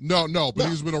started? No, but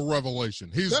he's been a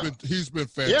revelation. He's been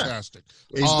fantastic.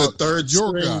 Yeah. He's the third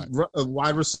string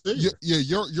wide receiver.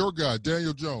 Yeah, your guy,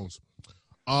 Daniel Jones.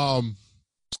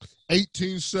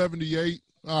 1878.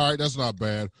 All right, that's not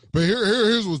bad. But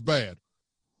here's what's bad.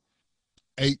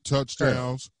 8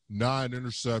 touchdowns, 9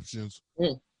 interceptions.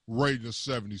 Rating of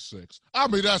 76. I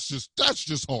mean, that's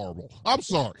just horrible. I'm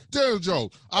sorry, Daniel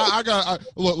Jones.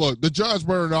 Look. The Giants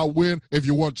better not win. If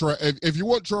you want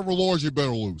Trevor Lawrence, you better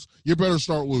lose. You better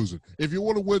start losing. If you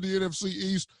want to win the NFC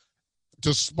East,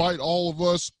 to spite all of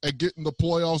us and get in the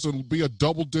playoffs and be a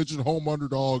double-digit home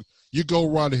underdog, you go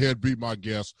right ahead, be my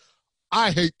guest.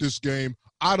 I hate this game.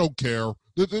 I don't care.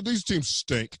 These teams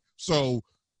stink. So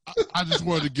I just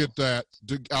wanted to get that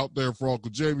out there for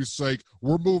Uncle Jamie's sake.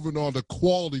 We're moving on to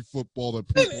quality football that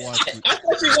people like. I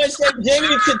thought you were going to say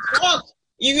Jamie could talk.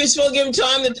 You were supposed to give him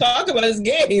time to talk about his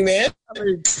game, man. I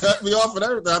mean, cut me off and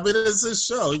everything. I mean, it's his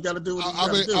show. He got to do what he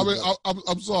got to do.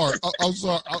 I'm sorry. I'm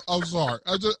sorry.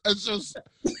 It's just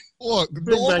look. Big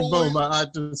Bang Boom. I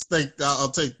just think I'll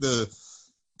take the.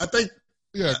 I think.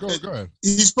 Yeah, go ahead.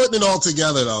 He's putting it all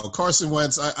together, though. Carson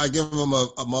Wentz, I give him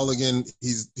a mulligan.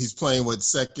 He's playing with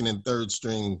second and third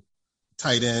string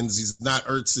tight ends.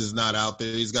 Ertz is not out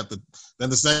there. He's got then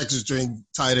the second string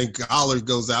tight end Collard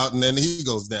goes out, and then he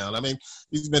goes down. I mean,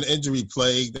 he's been injury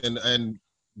plagued, and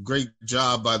great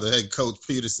job by the head coach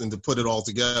Peterson to put it all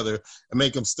together and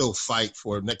make him still fight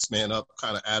for a next man up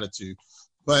kind of attitude.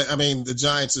 But I mean, the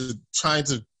Giants are trying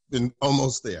to been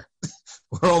almost there.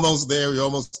 We're almost there. We're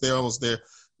almost there.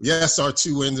 Yes, our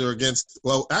 2 wins are against –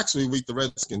 well, actually, we beat the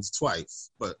Redskins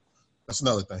twice, but that's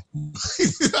another thing.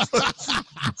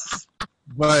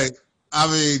 But, I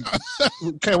mean,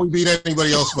 can we beat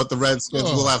anybody else but the Redskins?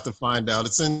 We'll have to find out.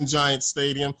 It's in Giant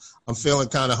Stadium. I'm feeling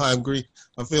kind of hungry.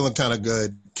 I'm feeling kind of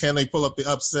good. Can they pull up the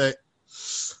upset?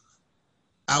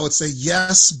 I would say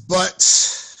yes, but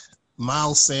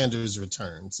Miles Sanders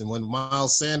returns. And when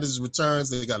Miles Sanders returns,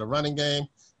 they got a running game.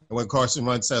 And when Carson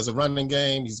Wentz has a running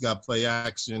game, he's got play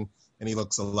action, and he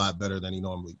looks a lot better than he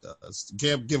normally does. You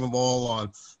can't give him all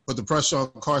on, put the pressure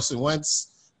on Carson Wentz,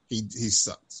 he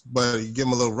sucks. But you give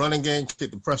him a little running game,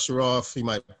 get the pressure off, he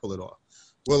might pull it off.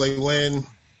 Will they win?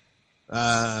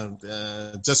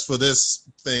 Just for this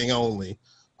thing only,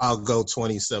 I'll go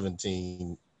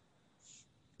 2017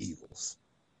 Eagles.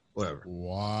 Whatever.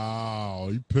 Wow,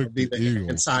 you picked the Eagles.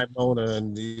 And Ty Mona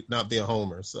and not be a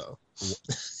homer, so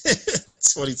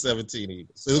 2017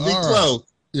 Eagles. It'll be close.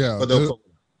 Yeah, but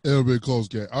it'll be a close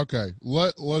game. Okay,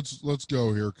 let's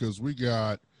go here because we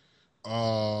got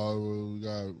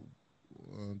 1,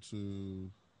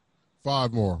 2,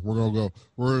 5 more. We're gonna go.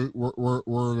 We're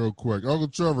gonna go quick. Uncle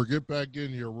Trevor, get back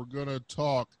in here. We're gonna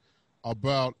talk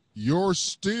about your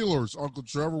Steelers, Uncle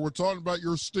Trevor. We're talking about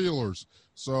your Steelers.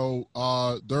 So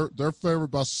they're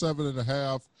favored by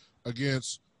 7.5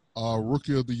 against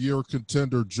Rookie of the Year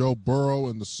contender Joe Burrow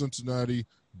and the Cincinnati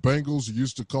Bengals. You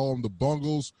used to call them the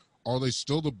Bungles. Are they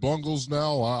still the Bungles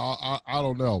now? I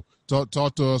don't know.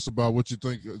 Talk to us about what you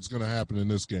think is going to happen in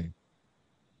this game.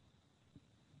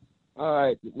 All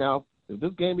right. Now, is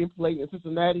this game being played in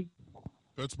Cincinnati?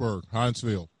 Pittsburgh, Heinz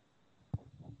Field.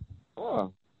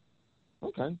 Oh,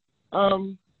 okay.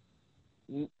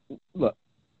 Look,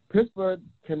 Pittsburgh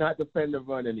cannot defend the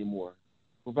run anymore.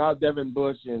 Without Devin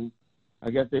Bush, and I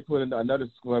guess they put in another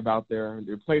scrub out there and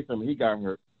replaced him. He got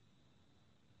hurt.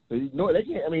 So, they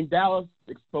can't. I mean, Dallas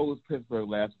exposed Pittsburgh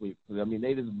last week. I mean,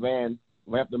 they just ran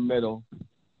right up the middle.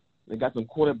 They got some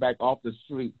quarterback off the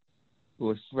street who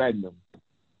was shredding them.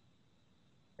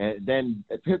 And then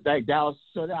Dallas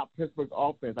shut out Pittsburgh's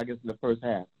offense, I guess, in the first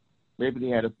half. Maybe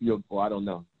they had a field goal. I don't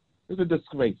know. It's a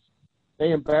disgrace.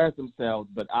 They embarrassed themselves,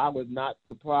 but I was not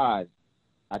surprised.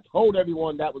 I told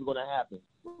everyone that was going to happen.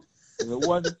 If it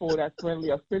wasn't for that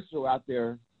friendly official out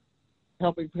there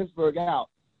helping Pittsburgh out,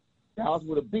 Dallas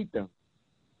would have beat them.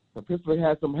 But Pittsburgh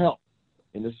had some help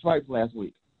in the stripes last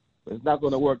week. But it's not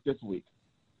going to work this week.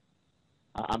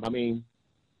 I mean,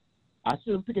 I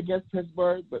shouldn't pick against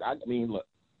Pittsburgh, but I mean, look,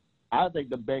 I think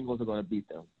the Bengals are going to beat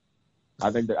them.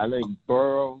 I think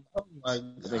Burrow, I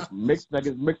think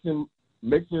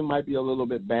Mixon might be a little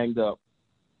bit banged up.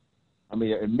 I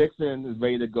mean, if Mixon is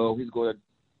ready to go, he's going to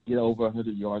get over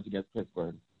 100 yards against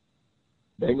Pittsburgh.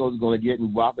 Bengals are going to get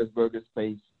in Roethlisberger's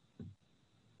face.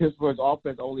 Pittsburgh's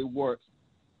offense only works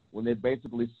when they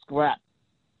basically scrap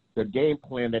the game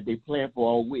plan that they planned for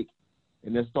all week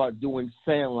and then start doing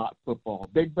sandlot football.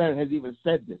 Big Ben has even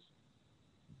said this.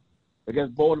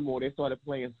 Against Baltimore, they started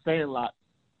playing sandlot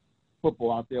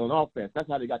football out there on offense. That's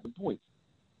how they got the points.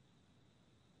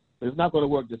 But it's not going to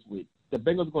work this week. The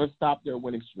Bengals are going to stop their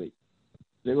winning streak.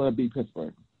 They're going to beat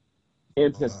Pittsburgh.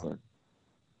 in Pittsburgh.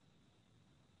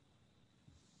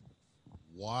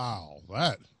 Wow,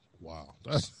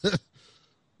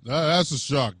 that's a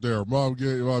shock there, Mom.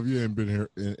 You ain't been here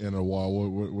in a while.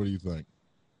 What do you think?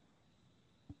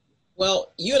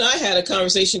 Well, you and I had a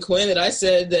conversation, Quinn, that I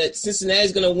said that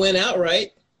Cincinnati's going to win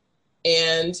outright,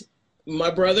 and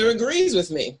my brother agrees with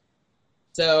me.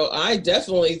 So I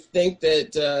definitely think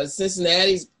that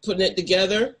Cincinnati's putting it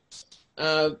together.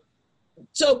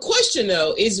 So question,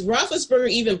 though, is Roethlisberger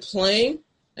even playing?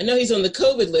 I know he's on the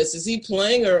COVID list. Is he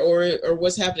playing or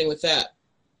what's happening with that?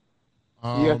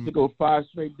 He has to go 5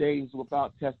 straight days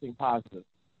without testing positive.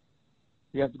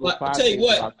 He has to go 5 days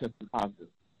without testing positive.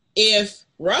 If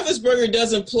Roethlisberger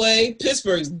doesn't play,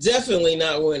 Pittsburgh's definitely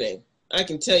not winning. I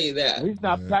can tell you that. He's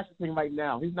not practicing right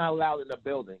now. He's not allowed in the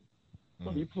building.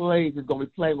 So he plays. He's going to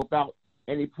be playing without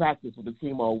any practice with the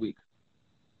team all week.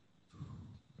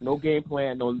 No game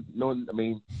plan. No. I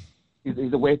mean,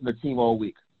 he's away from the team all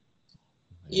week.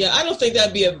 Yeah, I don't think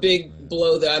that'd be a big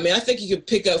blow, though. I mean, I think he could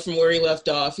pick up from where he left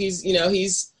off. He's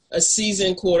a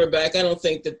seasoned quarterback. I don't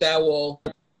think that will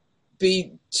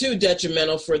be too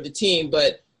detrimental for the team.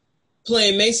 But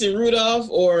playing Mason Rudolph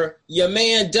or your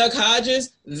man Duck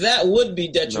Hodges, that would be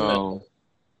detrimental. No.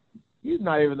 He's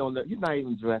not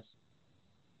even dressed.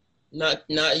 Not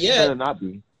yet. He better not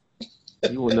be.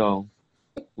 You will know.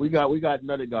 We got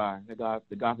another guy. The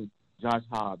guy from Josh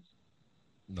Hobbs.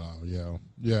 No, yeah.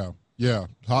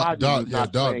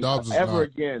 Dobbs is ever not.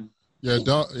 Again. Yeah,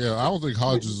 I don't think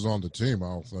Hodges is on the team. I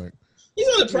don't think he's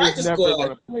on the practice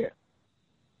squad.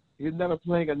 He's never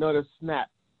playing another snap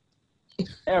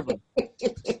ever. I'm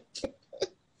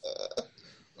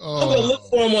gonna look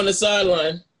for him on the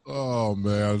sideline. Oh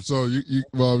man! So you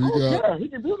got. Yeah, he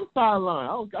can do the sideline.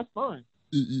 Oh, that's fine.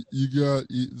 You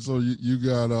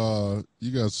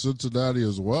got Cincinnati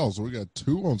as well. So we got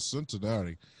 2 on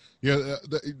Cincinnati. Yeah,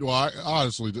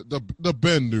 honestly, the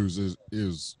Ben news is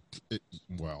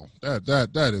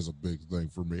that is a big thing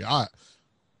for me. I'll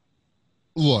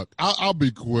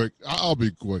be quick.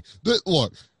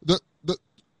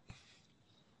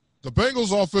 The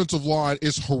Bengals offensive line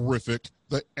is horrific.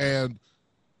 If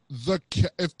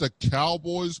the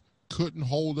Cowboys couldn't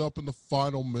hold up in the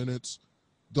final minutes,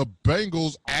 the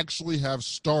Bengals actually have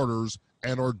starters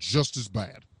and are just as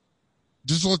bad.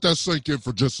 Just let that sink in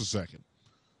for just a second.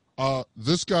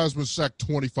 This guy's been sacked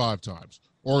 25 times,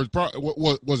 or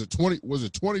was it 20? Was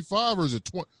it 25 or is it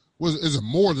 20? Is it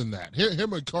more than that?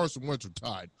 Him and Carson Wentz are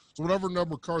tied. So whatever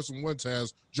number Carson Wentz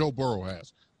has, Joe Burrow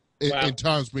has, in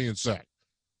times being sacked.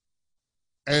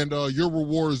 And your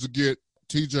reward is to get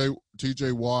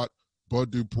T.J. Watt, Bud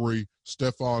Dupree,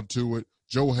 Stephon Tuitt,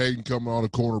 Joe Hayden coming on a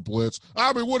corner blitz.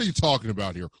 I mean, what are you talking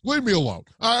about here? Leave me alone.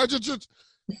 I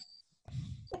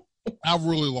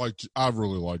really like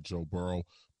Joe Burrow,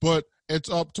 but it's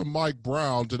up to Mike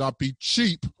Brown to not be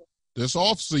cheap this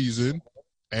offseason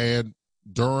and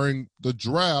during the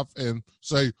draft and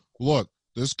say, look,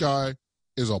 this guy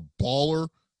is a baller.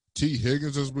 T.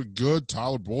 Higgins has been good.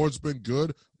 Tyler Boyd's been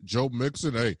good. Joe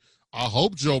Mixon, hey, I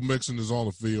hope Joe Mixon is on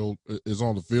the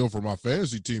field for my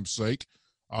fantasy team's sake.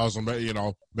 So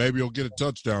maybe he'll get a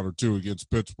touchdown or 2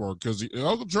 against Pittsburgh because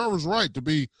Uncle Trevor's right to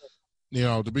be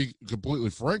completely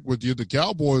frank with you. The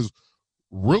Cowboys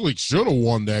really should have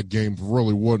won that game if it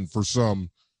really wasn't for some,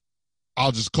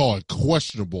 I'll just call it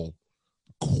questionable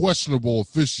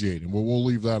officiating. But we'll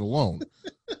leave that alone.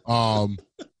 And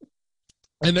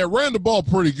they ran the ball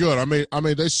pretty good. I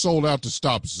mean, they sold out to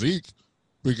stop Zeke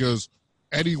because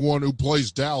anyone who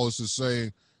plays Dallas is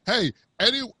saying, hey,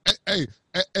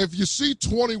 if you see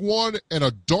 21 in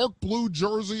a dark blue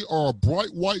jersey or a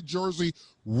bright white jersey,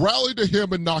 rally to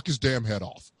him and knock his damn head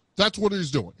off. That's what he's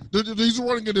doing. He's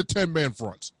running into 10-man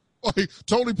fronts. Like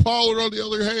Tony Pollard, on the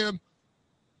other hand,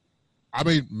 I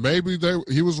mean, maybe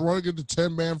he was running into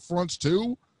 10-man fronts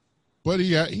too, but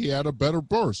he had a better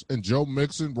burst. And Joe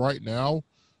Mixon right now,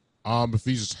 if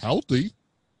he's healthy,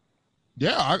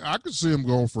 yeah, I could see him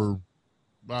going for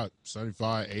about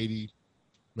 75, 80.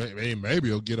 Maybe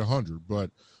he'll get 100. But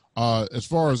as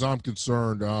far as I'm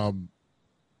concerned,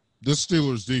 this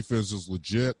Steelers defense is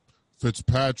legit.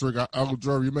 Fitzpatrick, Uncle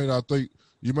Trevor, you may not think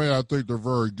they're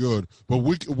very good, but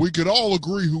we could all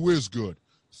agree who is good.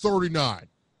 39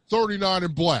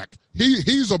 in black.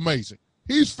 He's amazing.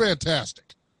 He's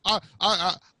fantastic. I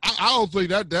don't think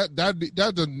that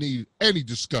doesn't need any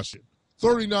discussion.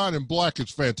 39 in black is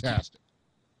fantastic.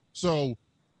 So,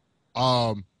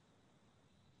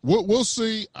 we'll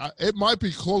see. It might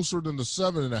be closer than the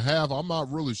 7.5. I'm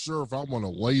not really sure if I want to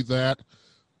lay that,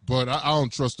 but I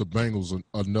don't trust the Bengals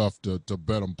enough to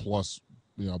bet them plus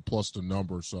the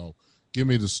number. So give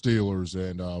me the Steelers,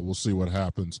 and we'll see what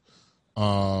happens.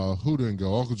 Who didn't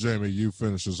go? Uncle Jamie, you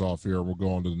finish us off here. We'll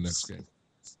go on to the next game.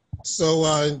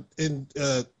 So,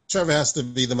 Trevor has to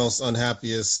be the most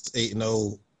unhappiest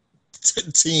 8-0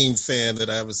 team fan that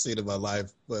I ever seen in my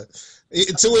life. But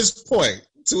to his point,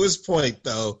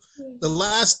 though, the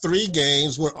last 3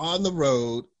 games were on the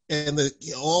road, and it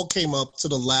all came up to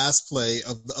the last play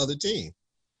of the other team.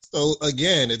 So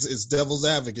again, it's devil's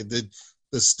advocate. Did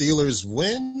the Steelers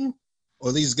win,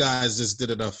 or these guys just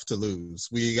did enough to lose?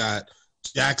 We got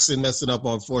Jackson messing up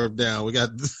on 4th down. We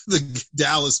got the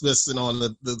Dallas missing on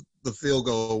the field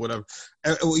goal or whatever.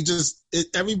 And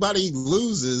everybody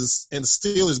loses, and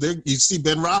Steelers. You see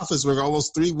Ben Roethlisberger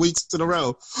almost 3 weeks in a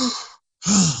row.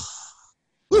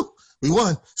 Woo, we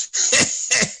won, and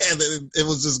it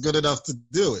was just good enough to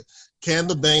do it. Can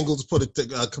the Bengals put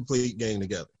a complete game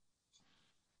together?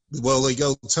 Will they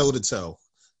go toe-to-toe?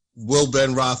 Will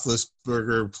Ben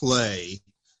Roethlisberger play?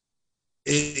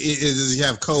 Does he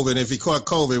have COVID? If he caught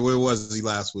COVID, where was he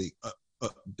last week?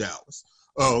 Dallas.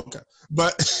 Oh, okay.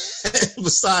 But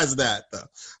besides that, though,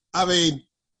 I mean,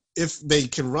 if they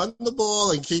can run the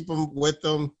ball and keep them with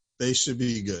them, they should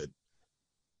be good.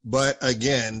 But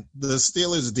again, the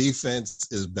Steelers' defense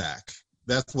is back.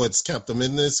 That's what's kept them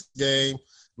in this game.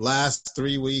 Last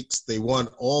 3 weeks, they won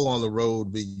all on the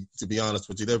road, to be honest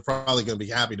with you. They're probably going to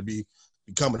be happy to be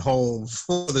coming home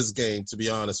for this game, to be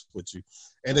honest with you.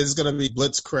 And it's going to be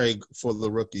blitzkrieg for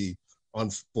the rookie,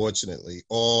 unfortunately,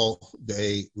 all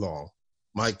day long.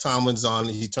 Mike Tomlin's on.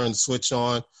 He turned the switch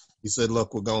on. He said,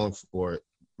 look, we're going for it.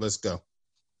 Let's go.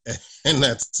 And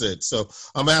that's it. So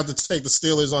I'm going to have to take the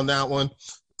Steelers on that one.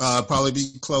 Probably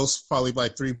be close, probably by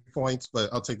 3 points,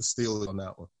 but I'll take the Steelers on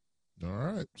that one. All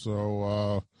right.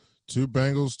 So 2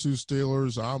 Bengals, 2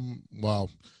 Steelers.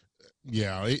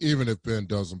 Yeah, even if Ben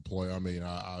doesn't play, I mean,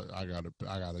 I gotta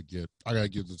get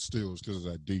the Steelers because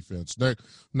of that defense.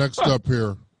 Next up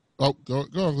here. Oh, go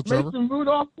Uncle Trevor. Mason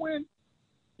Rudolph win.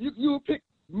 You pick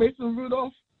Mason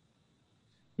Rudolph.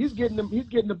 He's getting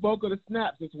the bulk of the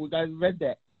snaps. This week I read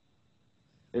that.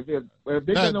 If they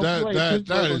don't play,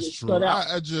 that is true.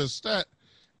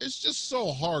 It's just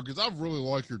so hard because I really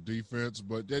like your defense,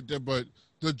 but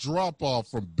the drop off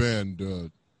from Ben to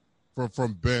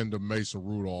Mason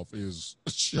Rudolph is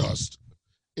just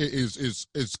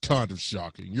it's kind of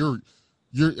shocking.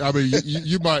 I mean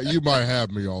you might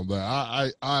have me on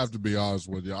that. I have to be honest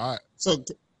with you. So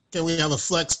can we have a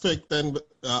flex pick then?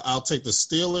 I'll take the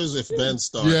Steelers if Ben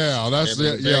starts. Yeah, that's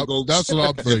it. Yeah, that's what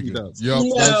I'm thinking. Yep,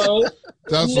 no,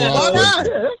 that's what I'm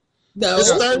thinking. No,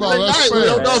 it's Thursday night. We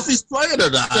don't know if he's playing or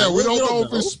not. Yeah, we don't know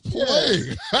if he's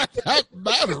playing. That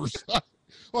matters.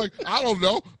 Like, I don't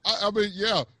know. I mean,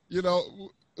 yeah,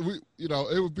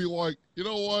 it would be like, you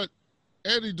know what?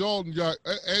 Andy Dalton got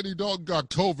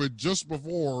COVID just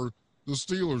before the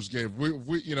Steelers game.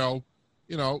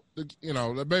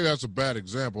 Maybe that's a bad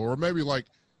example, or maybe like,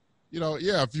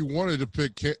 if you wanted to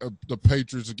pick the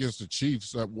Patriots against the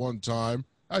Chiefs at one time,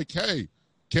 like, hey,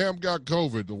 Cam got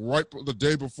COVID the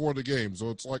day before the game, so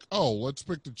it's like, oh, let's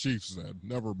pick the Chiefs then.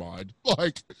 Never mind.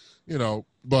 Like,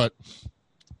 but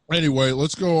anyway,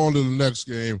 let's go on to the next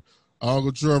game.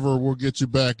 Uncle Trevor, we'll get you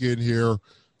back in here.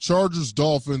 Chargers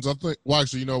Dolphins. I think. Well,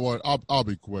 actually, you know what? I'll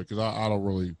be quick because I don't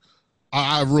really.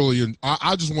 I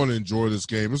just want to enjoy this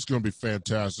game. It's going to be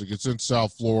fantastic. It's in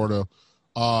South Florida.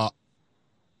 But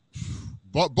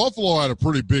Buffalo had a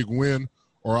pretty big win,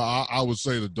 or I would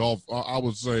say the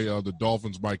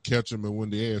Dolphins might catch them and win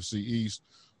the AFC East,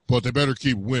 but they better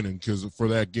keep winning for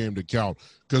that game to count.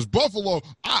 Because Buffalo,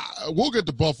 we'll get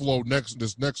to Buffalo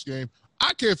this next game.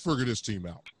 I can't figure this team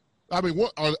out. I mean,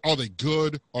 what are they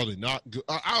good? Are they not good?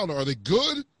 I don't know. Are they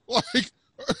good? Like,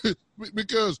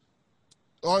 because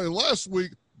last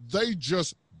week they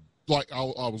just like I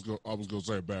was gonna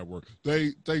say a bad word.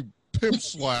 They pimp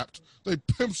slapped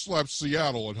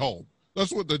Seattle at home.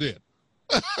 That's what they did.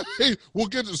 We'll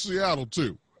get to Seattle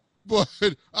too, but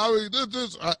I mean,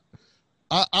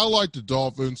 I like the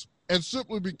Dolphins, and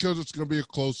simply because it's going to be a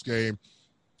close game,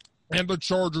 and the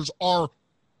Chargers are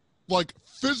like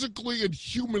physically and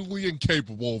humanly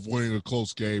incapable of winning a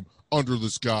close game under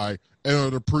this guy and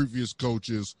under previous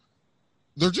coaches.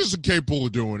 They're just incapable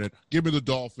of doing it. Give me the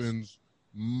Dolphins.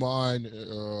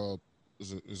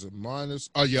 Is it minus?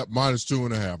 Yeah,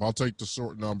 -2.5. I'll take the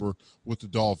short number with the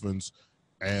Dolphins,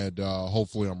 and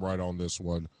hopefully I'm right on this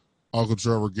one. Uncle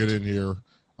Trevor, get in here.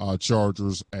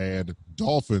 Chargers and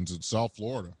Dolphins in South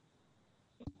Florida.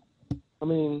 I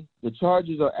mean, the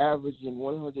Chargers are averaging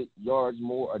 100 yards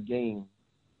more a game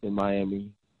than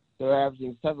Miami. They're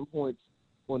averaging 7 points.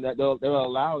 They're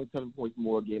allowing 7 points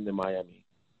more a game than Miami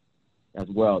as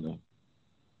well. Then,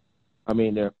 I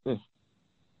mean,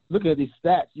 looking at these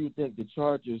stats, you would think the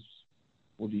Chargers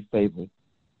would be favored.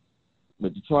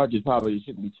 But the Chargers probably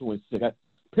shouldn't be 2-6.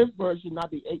 Pittsburgh should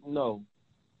not be 8-0.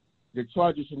 The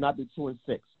Chargers should not be 2-6.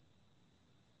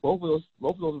 Both of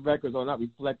those records are not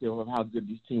reflective of how good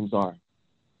these teams are.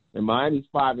 And Miami's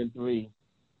 5-3.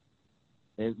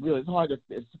 And really, it's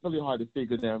really hard to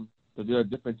figure them because they're a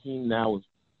different team now with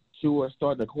Tua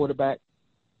starting the quarterback.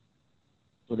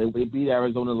 So they beat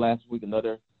Arizona last week,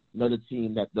 another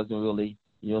team that doesn't really,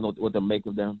 you don't know what to make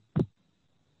of them. I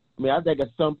mean, I think at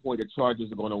some point the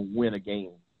Chargers are going to win a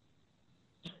game.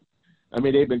 I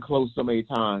mean, they've been close so many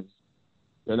times.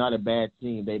 They're not a bad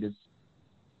team. It's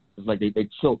like they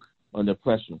choke under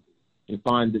pressure. They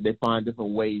find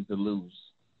different ways to lose.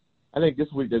 I think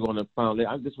this week they're going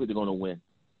to win.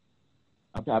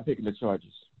 I'm picking the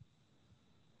Chargers.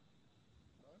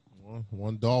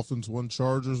 One Dolphins, one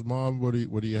Chargers. Mom, what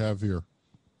do you have here?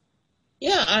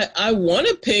 Yeah, I want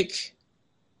to pick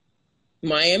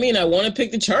Miami and I want to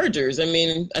pick the Chargers. I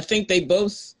mean, I think they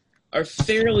both are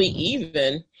fairly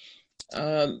even.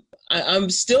 I'm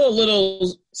still a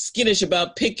little skittish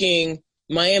about picking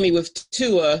Miami with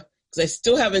Tua because I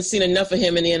still haven't seen enough of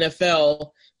him in the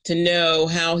NFL to know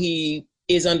how he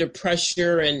is under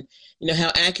pressure and,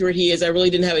 how accurate he is. I really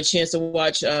didn't have a chance to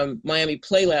watch Miami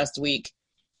play last week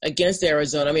against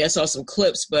Arizona. I mean, I saw some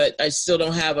clips, but I still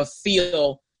don't have a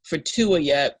feel for Tua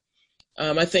yet.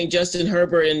 I think Justin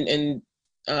Herbert in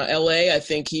L.A., I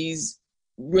think he's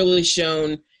really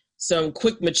shown some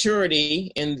quick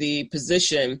maturity in the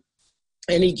position,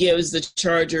 and he gives the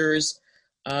Chargers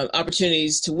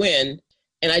opportunities to win.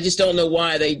 And I just don't know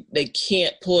why they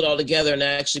can't pull it all together and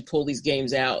actually pull these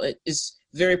games out. It's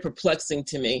very perplexing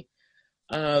to me.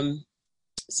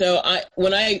 So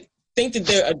when I think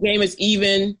that a game is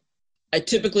even, I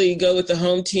typically go with the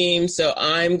home team. So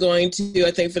I'm going to,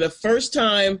 I think for the first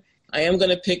time, I am going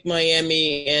to pick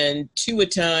Miami and 2 a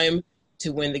time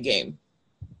to win the game.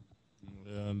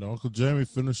 And Uncle Jamie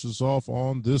finishes off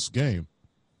on this game.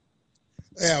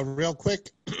 Yeah, real quick,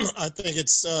 I think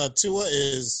it's Tua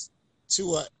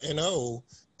 2-0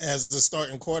 as the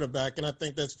starting quarterback, and I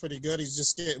think that's pretty good. He's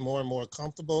just getting more and more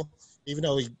comfortable, even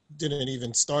though he didn't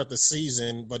even start the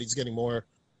season, but he's getting more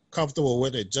comfortable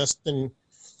with it. Justin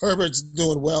Herbert's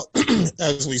doing well,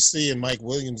 as we see, and Mike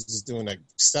Williams is doing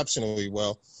exceptionally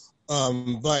well.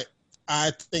 But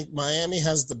I think Miami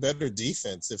has the better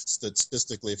defense,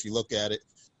 statistically, if you look at it.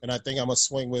 And I think I'm going to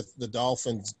swing with the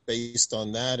Dolphins based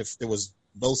on that. If there was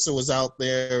Bosa was out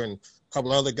there and a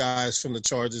couple other guys from the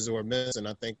Chargers who are missing,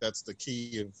 I think that's the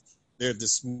key of their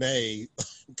dismay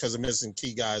because of missing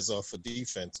key guys off for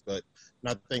defense. But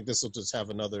I think this will just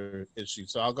have another issue.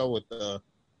 So I'll go with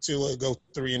Tua, go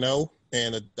 3-0,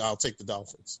 and I'll take the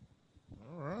Dolphins.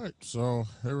 All right. So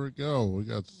here we go. We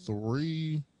got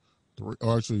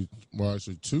actually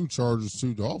 2 Chargers,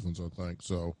 2 Dolphins, I think.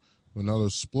 So another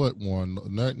split one.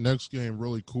 Next game,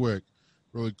 really quick.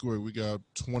 We got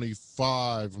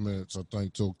 25 minutes, I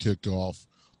think, till kickoff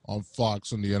on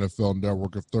Fox and the NFL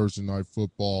Network of Thursday Night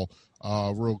Football.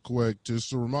 Real quick, just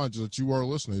to remind you that you are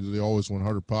listening to the Always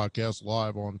 100 podcast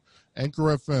live on Anchor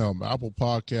FM, Apple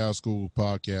Podcasts, Google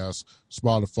Podcasts,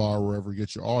 Spotify, wherever you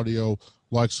get your audio.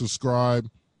 Subscribe,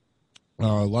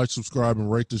 and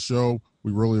rate the show.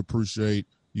 We really appreciate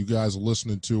you guys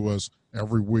listening to us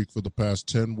every week for the past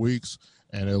 10 weeks,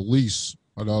 and at least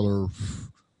another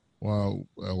 10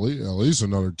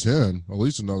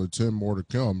 more to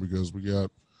come because we got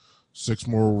 6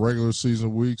 more regular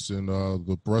season weeks and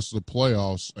the rest of the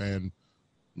playoffs, and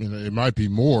it might be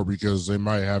more because they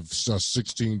might have a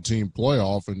 16-team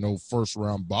playoff and no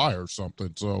first-round bye or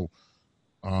something. So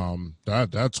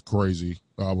that's crazy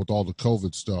with all the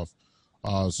COVID stuff.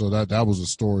 So that was a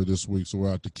story this week. So we'll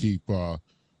have to keep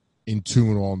in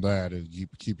tune on that and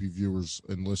keep you viewers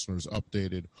and listeners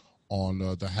updated on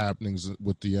the happenings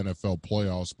with the NFL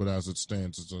playoffs. But as it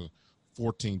stands, it's a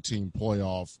 14-team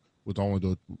playoff with only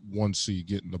the 1 seed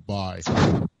getting the bye.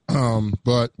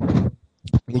 But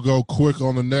we'll go quick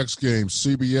on the next game.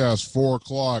 CBS, 4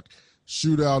 o'clock,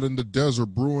 shootout in the desert,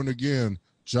 brewing again.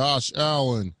 Josh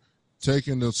Allen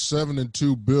taking the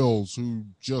 7-2 Bills, who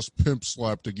just pimp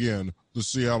slapped again the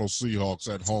Seattle Seahawks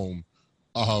at home.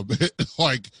 It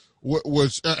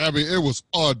was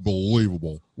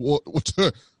unbelievable.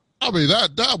 That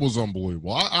was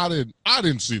unbelievable. I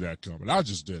didn't see that coming. I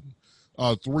just didn't.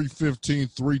 315,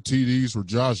 3 TDs for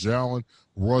Josh Allen,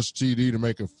 rush TD to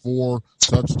make it 4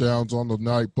 touchdowns on the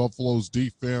night. Buffalo's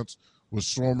defense was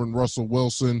storming Russell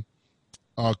Wilson,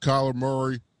 Kyler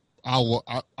Murray. I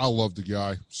love the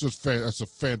guy. That's a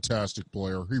fantastic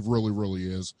player. He really, really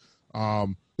is.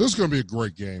 This is going to be a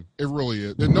great game. It really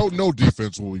is. And no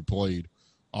defense will be played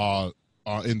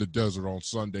in the desert on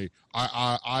Sunday.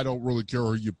 I don't really care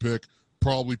who you pick.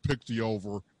 Probably pick the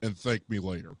over and thank me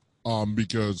later,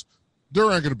 because there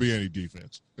ain't going to be any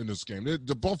defense in this game.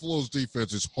 The Buffalo's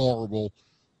defense is horrible.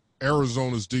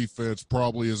 Arizona's defense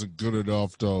probably isn't good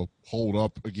enough to hold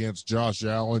up against Josh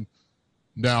Allen.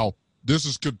 Now, this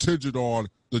is contingent on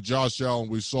the Josh Allen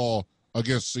we saw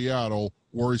against Seattle,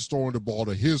 where he's throwing the ball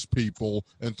to his people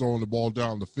and throwing the ball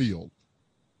down the field.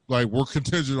 Like, we're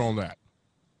contingent on that.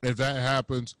 If that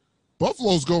happens,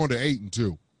 Buffalo's going to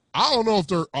 8-2. I don't know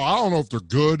if they're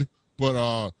good,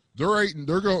 but they're 8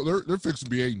 they're fixing to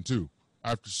be 8-2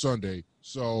 after Sunday.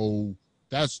 So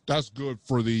that's good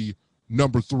for the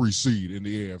number 3 seed in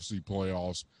the AFC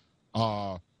playoffs.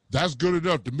 That's good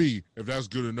enough to me. If that's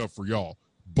good enough for y'all,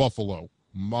 Buffalo,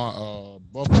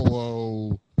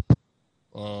 Buffalo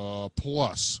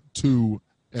plus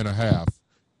 2.5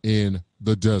 in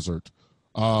the desert.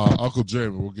 Uncle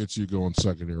Jamie, we'll get you going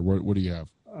second here. What do you have?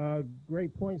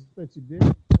 Great points that you did.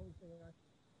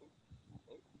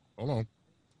 Hold on.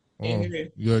 Can't hear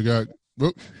you. Yeah, got.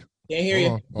 Whoop. Can't hear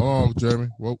you. Hold on, Jamie.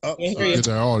 Whoa. Can't hear you. Get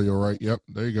that audio right. Yep.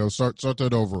 There you go. Start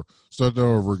that over. Start that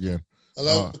over again.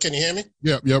 Hello, can you hear me?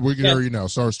 Yep, we can hear you now.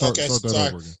 Start that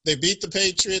over again. They beat the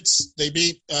Patriots. They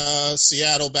beat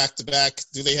Seattle back-to-back.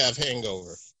 Do they have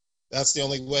hangover? That's the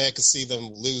only way I could see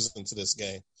them losing to this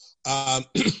game.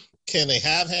 Can they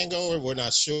have hangover? We're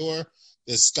not sure.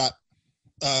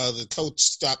 The coach,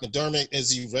 Scott McDermott,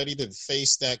 is he ready to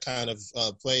face that kind of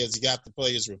play? Has he got the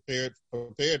players prepared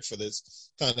for this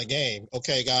kind of game?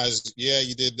 Okay, guys, yeah,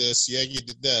 you did this. Yeah, you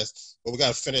did this. But we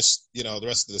got to finish, the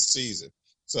rest of the season.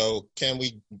 So can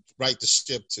we right the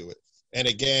ship to it? And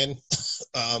again,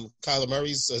 Kyler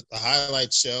Murray's a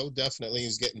highlight show. Definitely,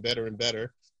 he's getting better and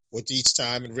better with each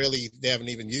time. And really, they haven't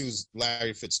even used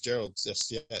Larry Fitzgerald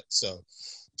just yet. So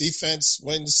defense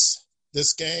wins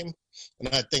this game. And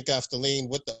I think I have to lean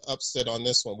with the upset on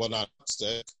this one. Well, not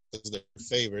upset because they're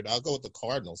favored. I'll go with the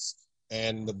Cardinals.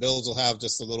 And the Bills will have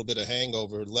just a little bit of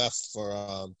hangover left for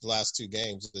the last 2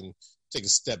 games and take a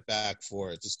step back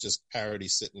for it. It's just parity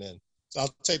sitting in. So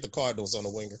I'll take the Cardinals on the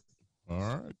winger. All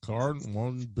right.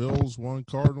 1 Bills, 1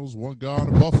 Cardinals, 1 guy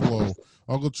in Buffalo.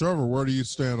 Uncle Trevor, where do you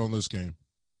stand on this game?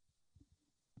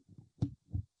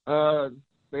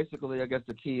 Basically, I guess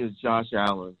the key is Josh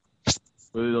Allen.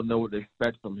 Really don't know what to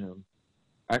expect from him.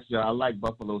 Actually, I like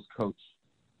Buffalo's coach.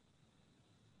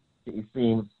 He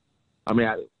seems,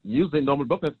 Buffalo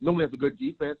has a good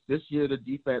defense. This year, the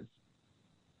defense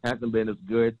hasn't been as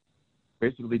good.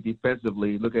 Basically,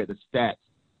 defensively, look at the stats.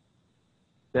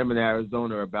 Them and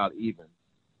Arizona are about even.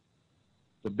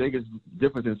 The biggest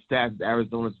difference in stats is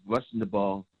Arizona's rushing the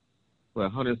ball for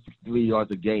 163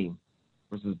 yards a game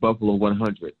versus Buffalo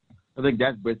 100. I think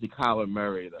that's basically Kyler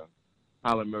Murray, though.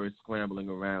 Kyler Murray scrambling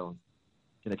around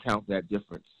can account for that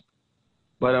difference.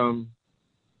 But,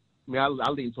 I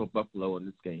lean toward Buffalo in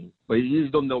this game. But you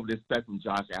just don't know what to expect from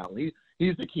Josh Allen.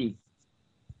 He's the key.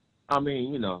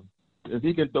 If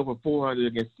he can throw for 400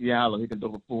 against Seattle, he can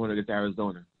throw for 400 against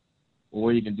Arizona.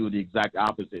 Or he can do the exact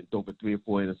opposite and throw for 3 or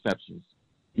 4 interceptions.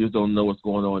 You just don't know what's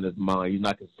going on in his mind. He's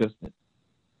not consistent.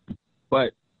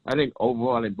 But I think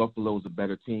overall, Buffalo is a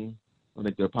better team. I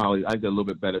think they're a little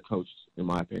bit better coached, in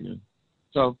my opinion.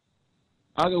 So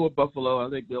I'll go with Buffalo. I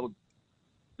think they'll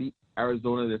beat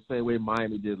Arizona the same way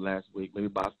Miami did last week, maybe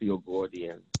by a field goal at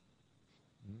the end.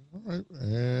 All right.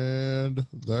 And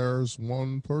there's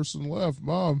one person left.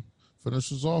 Mom,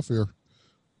 finishes off here.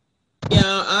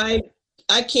 Yeah,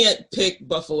 I can't pick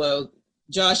Buffalo.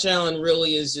 Josh Allen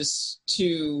really is just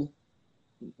too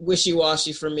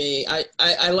wishy-washy for me.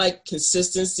 I like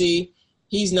consistency.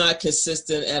 He's not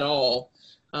consistent at all.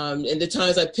 And the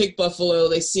times I pick Buffalo,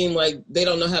 they seem like they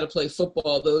don't know how to play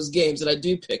football, those games that I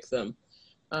do pick them.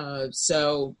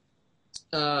 So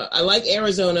I like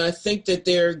Arizona. I think that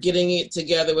they're getting it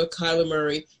together with Kyler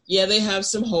Murray. Yeah, they have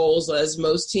some holes, as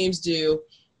most teams do,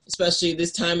 especially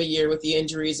this time of year with the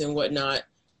injuries and whatnot.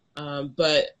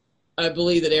 But I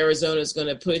believe that Arizona is going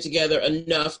to put it together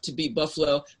enough to beat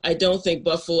Buffalo. I don't think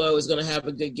Buffalo is going to have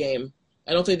a good game.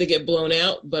 I don't think they get blown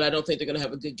out, but I don't think they're going to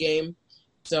have a good game.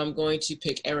 So I'm going to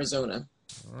pick Arizona.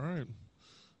 All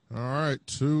right.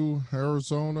 2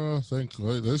 Arizona. I think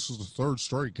this is the 3rd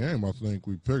straight game I think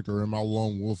we picked. Or am I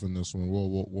lone wolf in this one?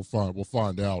 We'll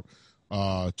find out.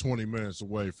 20 minutes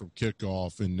away from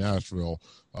kickoff in Nashville.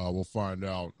 We'll find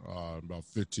out in about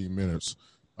 15 minutes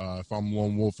if I'm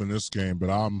lone wolf in this game.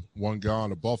 But I'm one guy on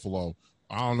the Buffalo.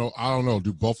 I don't know.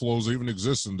 Do buffaloes even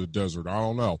exist in the desert? I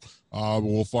don't know. But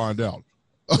we'll find out.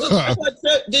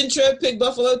 Didn't Trev pick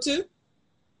Buffalo too?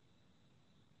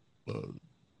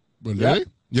 But yep.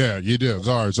 Yeah, you did.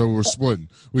 All right, so we're splitting.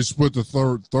 We split the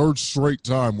third straight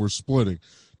time we're splitting.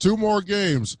 Two more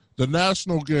games. The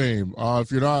national game.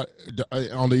 If you're not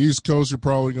on the East Coast, you're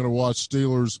probably going to watch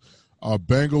Steelers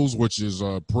Bengals, which is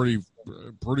a pretty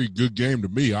good game to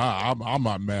me. I'm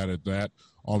not mad at that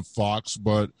on Fox,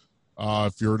 but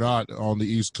if you're not on the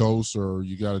East Coast or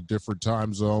you got a different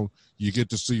time zone, you get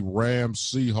to see Rams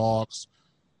Seahawks.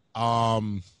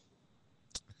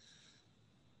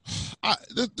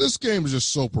 This game is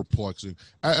just so perplexing.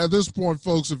 At this point,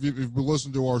 folks, if you've been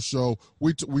listening to our show,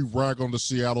 we rag on the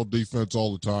Seattle defense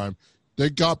all the time.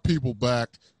 They got people back,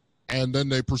 and then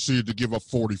they proceeded to give up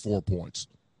 44 points.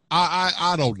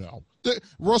 I don't know.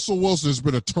 Russell Wilson has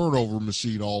been a turnover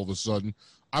machine all of a sudden.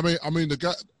 I mean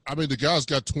the guy's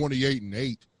got 28 and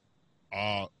 8,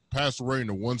 passer rating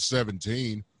of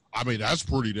 117. I mean, that's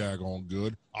pretty daggone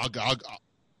good.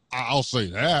 I'll say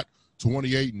that.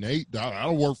 28 and 8.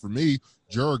 That'll work for me.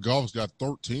 Jared Goff's got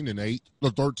 13 and 8,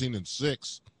 or 13 and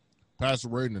 6, passer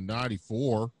rating of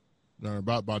 94,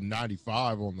 about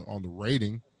 95 on the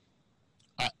rating.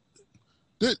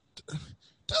 I'm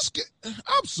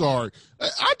sorry.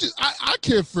 I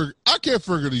can't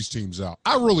figure these teams out.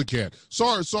 I really can't.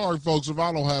 Sorry, folks, if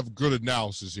I don't have good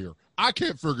analysis here. I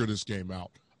can't figure this game out.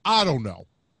 I don't know.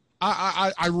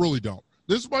 I really don't.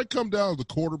 This might come down to the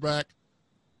quarterback.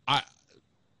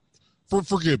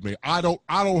 Forgive me. I don't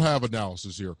have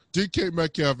analysis here. DK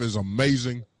Metcalf is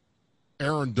amazing.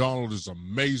 Aaron Donald is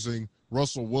amazing.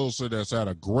 Russell Wilson has had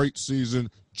a great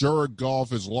season. Jared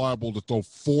Goff is liable to throw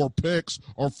 4 picks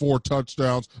or 4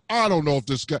 touchdowns. I don't know if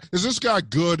this guy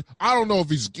good. I don't know if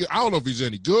he's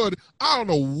any good. I don't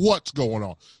know what's going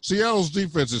on. Seattle's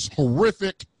defense is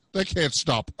horrific. They can't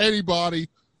stop anybody.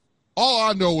 All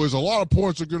I know is a lot of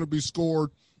points are going to be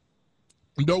scored.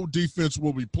 No defense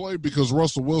will be played because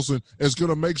Russell Wilson is going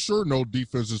to make sure no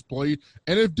defense is played.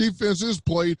 And if defense is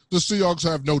played, the Seahawks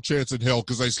have no chance in hell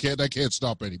because they can't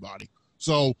stop anybody.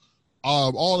 So,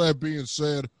 all that being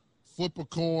said, flip a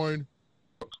coin,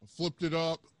 flipped it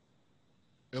up.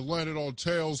 It landed on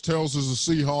tails. Tails is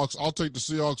the Seahawks. I'll take the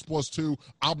Seahawks +2.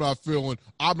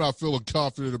 I'm not feeling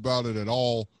confident about it at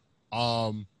all.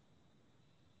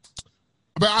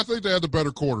 I think they have the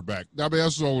better quarterback. I mean,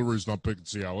 that's the only reason I'm picking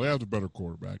Seattle. They have the better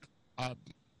quarterback.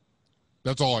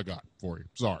 That's all I got for you.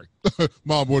 Sorry.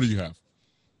 Mom, what do you have?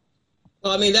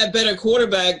 Well, I mean, that better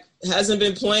quarterback hasn't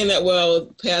been playing that well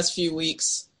the past few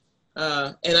weeks.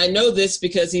 And I know this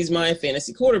because he's my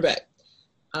fantasy quarterback.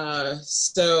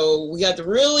 So we got to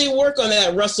really work on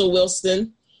that Russell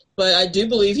Wilson. But I do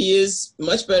believe he is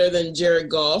much better than Jared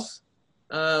Goff.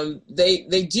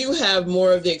 They do have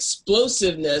more of the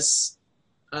explosiveness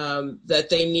that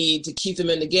they need to keep them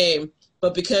in the game.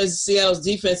 But because Seattle's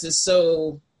defense is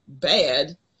so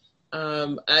bad,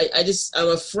 I'm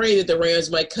afraid that the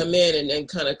Rams might come in and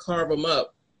kind of carve them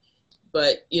up.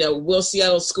 But, will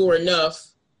Seattle score enough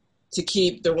to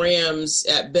keep the Rams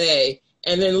at bay?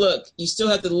 And then, look, you still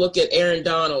have to look at Aaron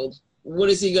Donald. What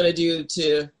is he going to do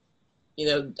to,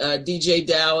 DJ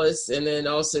Dallas and then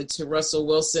also to Russell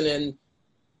Wilson? And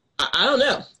I don't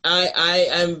know.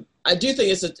 I do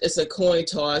think it's a coin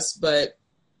toss, but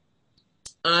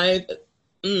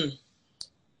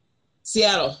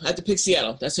Seattle. I have to pick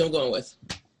Seattle. That's who I'm going with.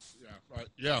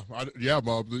 Yeah,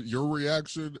 Bob. Your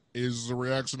reaction is the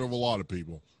reaction of a lot of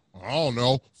people. I don't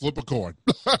know. Flip a coin.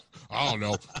 I don't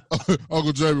know.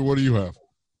 Uncle Jamie, what do you have?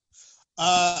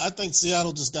 I think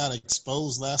Seattle just got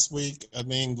exposed last week. I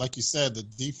mean, like you said, the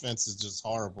defense is just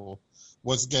horrible.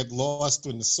 What's get lost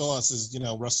in the sauce is,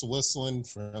 Russell Wilson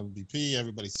for MVP.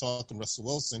 Everybody's talking Russell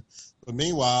Wilson. But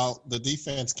meanwhile, the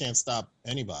defense can't stop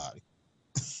anybody.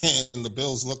 And the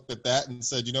Bills looked at that and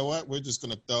said, you know what? We're just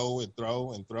going to throw and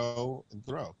throw and throw and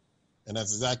throw. And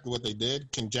that's exactly what they did.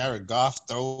 Can Jared Goff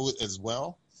throw it as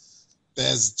well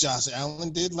as Josh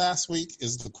Allen did last week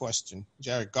is the question.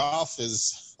 Jared Goff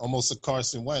is almost a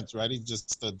Carson Wentz, right? He's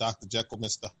just a Dr. Jekyll,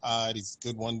 Mr. Hyde. He's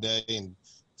good one day and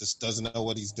just doesn't know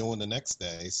what he's doing the next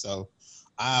day. So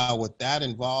with that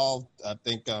involved, I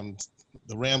think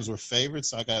the Rams were favorites.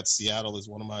 So I got Seattle as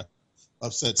one of my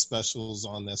upset specials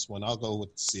on this one. I'll go with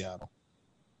Seattle.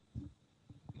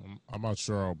 I'm not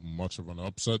sure how much of an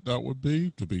upset that would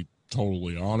be, to be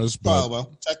totally honest. But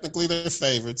well, technically they're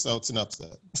favorites, so it's an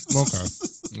upset. Okay.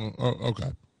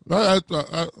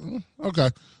 Okay.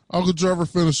 Uncle Trevor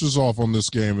finishes off on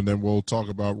this game, and then we'll talk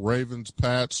about Ravens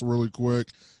Pats really quick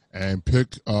and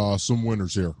pick some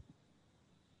winners here.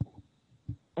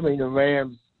 I mean, the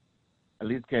Rams at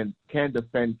least can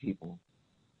defend people.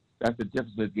 That's the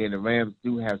difference with the game. The Rams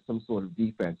do have some sort of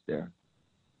defense there,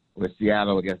 where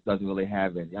Seattle, I guess, doesn't really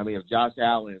have any. I mean, if Josh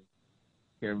Allen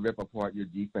can rip apart your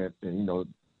defense and,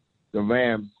 the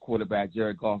Rams quarterback,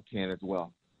 Jared Goff, can as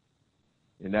well.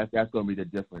 And that's going to be the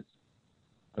difference.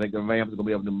 I think the Rams are going to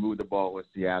be able to move the ball with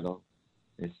Seattle.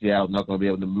 And Seattle's not going to be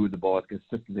able to move the ball as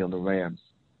consistently on the Rams.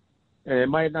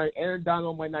 And Aaron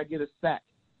Donald might not get a sack.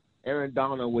 Aaron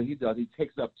Donald, what he does, he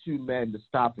takes up two men to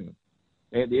stop him.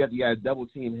 And you got to double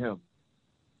team him.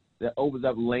 That opens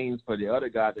up lanes for the other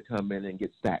guys to come in and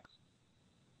get sacks.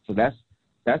 So that's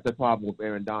the problem with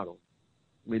Aaron Donald.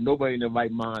 I mean, nobody in their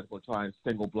right mind is going to try and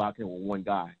single block him with one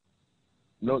guy.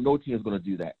 No team is going to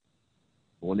do that.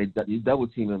 But when you double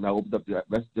team him, that opens up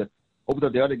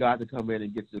the other guys to come in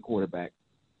and get to the quarterback.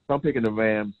 So I'm picking the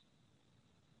Rams.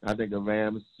 I think the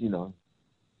Rams,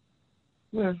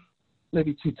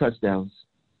 maybe 2 touchdowns.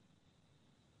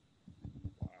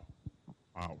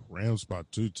 Wow, Rams by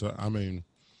 2 I mean,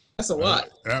 that's a lot.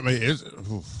 I mean, it's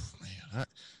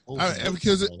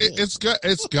because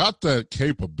it's got that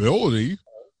capability.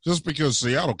 Just because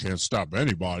Seattle can't stop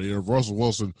anybody, if Russell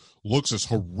Wilson looks as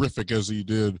horrific as he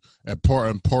did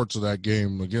in parts of that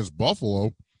game against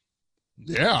Buffalo,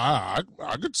 yeah,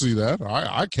 I could see that.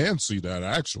 I can see that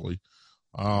actually.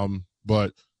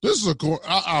 But this is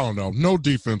I don't know. No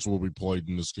defense will be played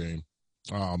in this game.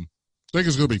 I think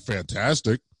it's going to be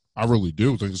fantastic. I really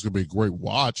do think it's going to be a great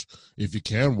watch if you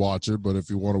can watch it. But if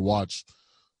you want to watch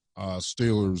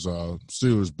Steelers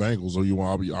Bengals, or you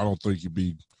want to be, I don't think you'd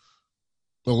be.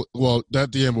 Well,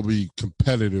 that the end will be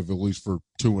competitive at least for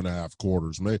 2.5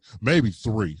 quarters, maybe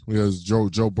 3, because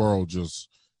Joe Burrow just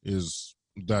is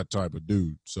that type of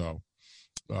dude. So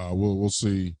we'll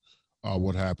see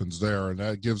what happens there, and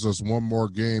that gives us one more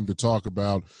game to talk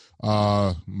about.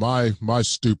 My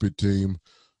stupid team.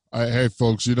 Hey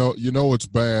folks, you know it's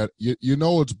bad. You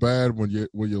know it's bad when you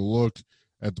look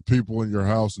at the people in your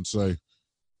house and say,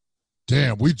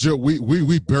 "Damn, we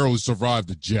barely survived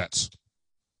the Jets."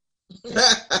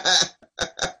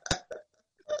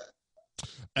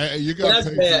 You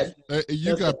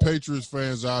got Patriots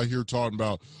fans out here talking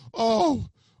about, oh,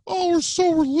 we're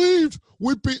so relieved.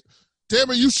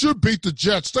 Damn it, you should beat the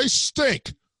Jets. They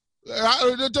stink.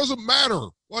 It doesn't matter.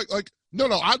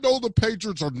 No, I know the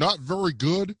Patriots are not very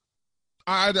good.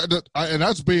 And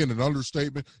that's being an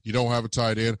understatement. You don't have a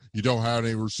tight end. You don't have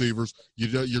any receivers.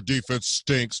 Your defense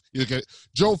stinks.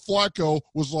 Joe Flacco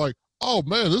was like, oh,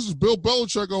 man, this is Bill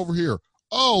Belichick over here.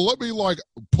 Oh, let me,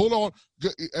 put on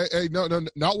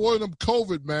not one of them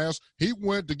COVID masks. He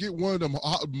went to get one of them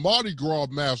Mardi Gras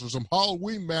masks or some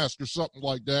Halloween mask or something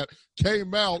like that,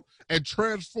 came out and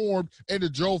transformed into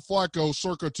Joe Flacco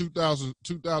circa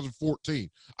 2014.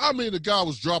 I mean, the guy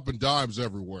was dropping dimes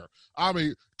everywhere. I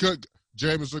mean,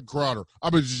 Jamison Crowder.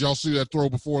 I mean, did y'all see that throw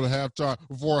before halftime?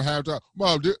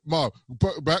 Mom,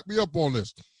 back me up on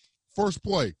this. First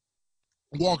play.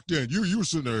 Walked in. You were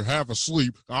sitting there half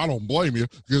asleep. I don't blame you,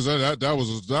 because that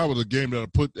was a game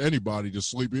that put anybody to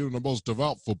sleep, even the most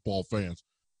devout football fans.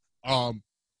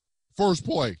 First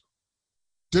play.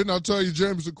 Didn't I tell you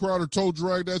Jamison Crowder toe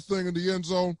dragged that thing in the end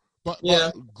zone? But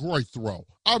great throw.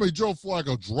 I mean, Joe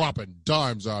Flacco dropping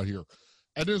dimes out here.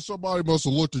 And then somebody must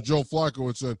have looked at Joe Flacco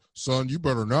and said, "Son, you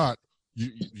better not.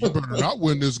 You better not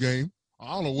win this game.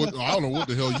 I don't know what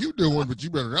the hell you doing, but you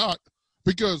better not."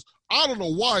 Because I don't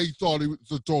know why he thought he was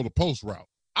to throw the post route.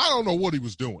 I don't know what he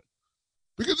was doing,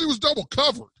 because he was double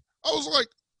covered. I was like,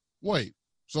 wait,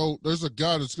 so there's a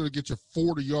guy that's going to get you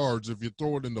 40 yards if you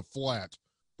throw it in the flat,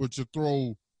 but you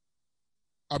throw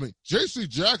 – I mean, J.C.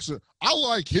 Jackson, I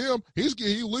like him. He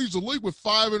leads the league with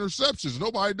 5 interceptions.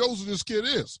 Nobody knows who this kid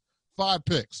is. 5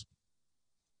 picks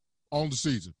on the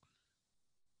season.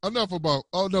 Enough about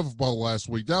last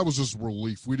week. That was just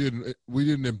relief. We didn't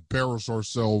embarrass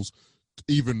ourselves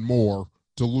even more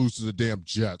to lose to the damn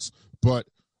Jets. But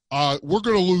we're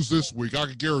going to lose this week. I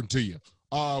can guarantee you.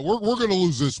 We're going to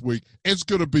lose this week. It's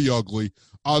going to be ugly.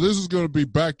 This is going to be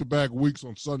back-to-back weeks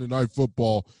on Sunday Night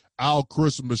Football. Al,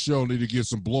 Chris, and Michelle need to get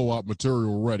some blowout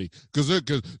material ready, because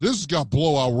this has got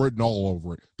blowout written all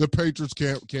over it. The Patriots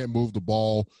can't move the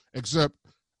ball, except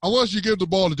unless you give the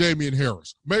ball to Damian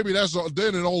Harris. Maybe that's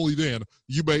then and only then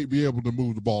you may be able to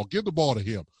move the ball. Give the ball to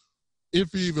him,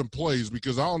 if he even plays,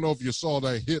 because I don't know if you saw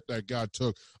that hit that guy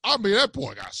took. I mean, that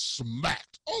boy got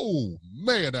smacked. Oh,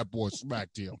 man, that boy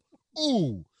smacked him.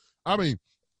 Ooh. I mean,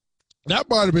 that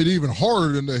might have been even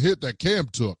harder than the hit that Cam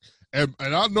took. And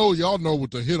I know y'all know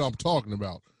what the hit I'm talking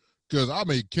about, because, I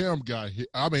mean, Cam got hit.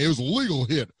 I mean, it was a legal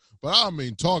hit, but I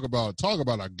mean, talk about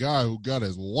a guy who got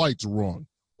his lights run.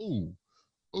 Ooh.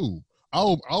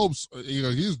 I hope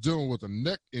he's dealing with a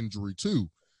neck injury too,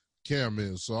 Cam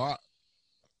is. So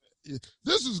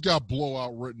this has got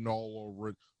blowout written all over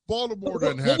it. Baltimore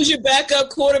doesn't have. Who's your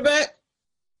backup quarterback?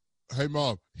 Hey,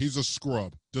 Mom, he's a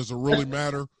scrub. Does it really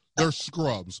matter? They're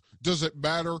scrubs. Does it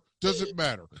matter? Does it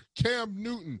matter? Cam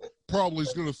Newton probably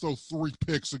is going to throw 3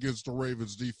 picks against the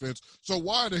Ravens defense. So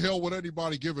why the hell would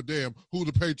anybody give a damn who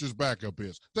the Patriots backup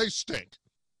is? They stink.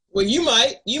 Well, you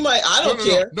might. I don't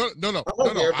care. No,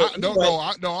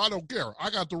 I don't care. I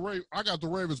got the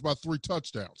Ravens by 3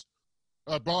 touchdowns.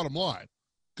 Bottom line.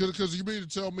 Because you mean to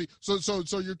tell me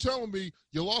so you're telling me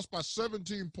you lost by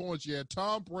 17 points. You had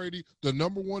Tom Brady, the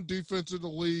number 1 defense in the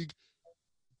league,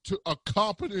 to a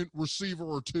competent receiver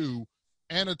or 2,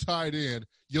 and a tight end.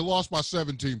 You lost by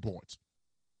 17 points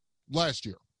last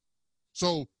year.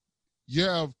 So you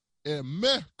have a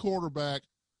meh quarterback,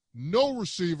 no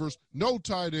receivers, no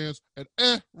tight ends,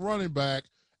 an running back,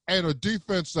 and a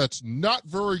defense that's not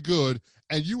very good,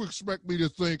 and you expect me to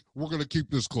think we're going to keep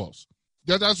this close.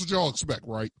 That's what y'all expect,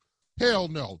 right? Hell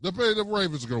no. The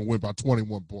Ravens are going to win by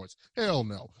 21 points. Hell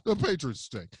no. The Patriots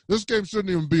stink. This game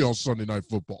shouldn't even be on Sunday Night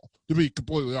Football, to be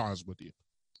completely honest with you.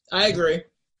 I agree.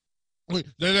 I mean,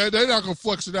 they're not going to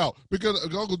flex it out because,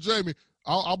 Uncle Jamie,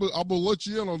 I'm going to let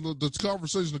you in on the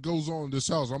conversation that goes on in this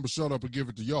house. I'm going to shut up and give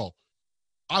it to y'all.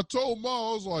 I told Mom,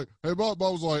 I was like, hey, Mom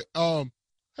was like,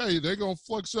 hey, they're going to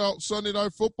flex out Sunday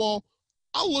Night Football.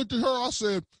 I looked at her, I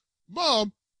said,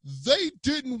 Mom, they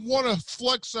didn't want to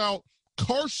flex out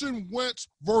Carson Wentz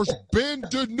versus Ben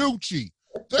DiNucci.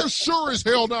 They're sure as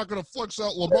hell not going to flex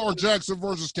out Lamar Jackson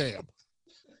versus Cam.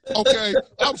 Okay?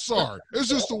 I'm sorry. It's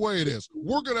just the way it is.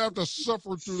 We're going to have to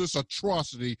suffer through this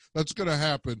atrocity that's going to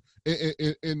happen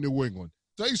in New England.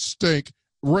 They stink.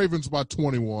 Ravens by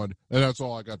 21, and that's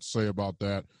all I got to say about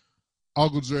that.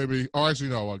 Uncle Jamie, actually,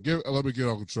 no, let me get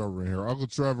Uncle Trevor in here. Uncle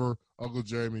Trevor, Uncle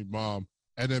Jamie, Mom,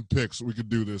 and then picks. We could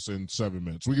do this in 7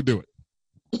 minutes. We could do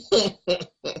it.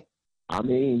 I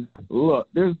mean, look,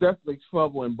 there's definitely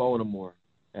trouble in Baltimore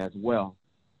as well.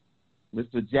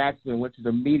 Mr. Jackson went to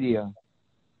the media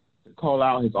to call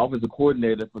out his offensive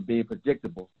coordinator for being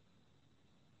predictable,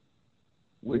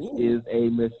 which is a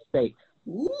mistake.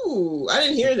 Ooh, I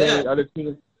didn't hear that. Other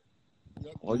teams.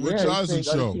 Oh, Rich Eisen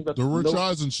show. The Rich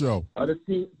Eisen show. Other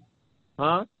teams,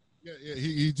 huh? Yeah.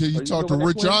 He talked to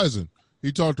Rich Eisen.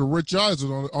 He talked to Rich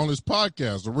Eisen on his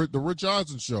podcast, the Rich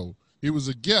Eisen show. He was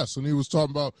a guest, and he was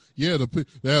talking about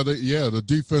the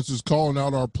defense is calling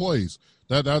out our plays.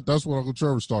 That's what Uncle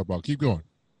Trevor's talking about. Keep going.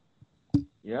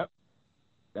 Yep,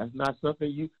 that's not something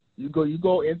you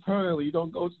go internally. You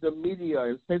don't go to the media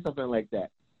and say something like that.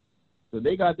 So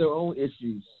they got their own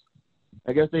issues.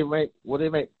 I guess they rank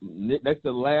next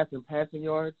to last in passing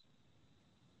yards.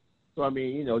 So I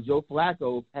mean, Joe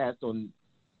Flacco passed on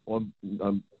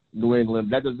New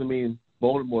England. That doesn't mean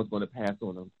Baltimore's going to pass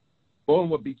on them.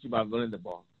 Baltimore beat you by running the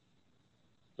ball.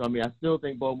 So I mean, I still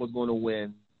think Baltimore's going to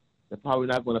win. They're probably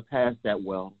not going to pass that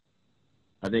well.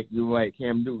 I think you're right.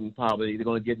 Cam Newton probably they're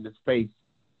going to get in his face.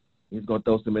 He's going to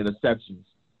throw some interceptions.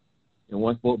 And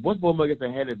once Baltimore gets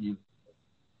ahead of you,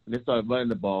 and they start running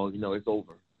the ball, it's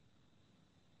over.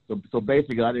 So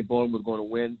basically, I think Baltimore's going to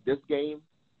win this game,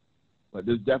 but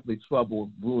there's definitely trouble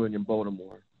brewing in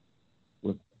Baltimore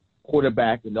with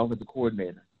quarterback and offensive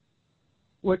coordinator,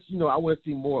 which, I want to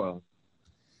see more of.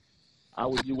 I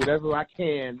would do whatever I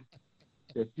can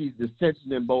to see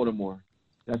dissension in Baltimore.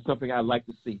 That's something I'd like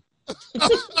to see.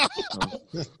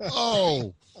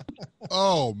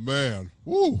 Oh, man.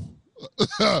 Woo.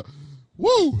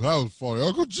 Woo, that was funny.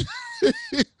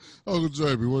 Uncle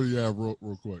Jamie, what do you have real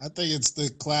quick? I think it's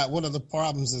one of the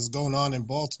problems that's going on in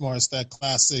Baltimore is that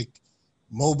classic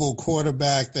mobile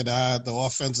quarterback that the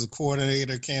offensive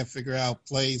coordinator can't figure out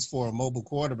plays for a mobile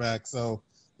quarterback, so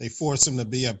they force him to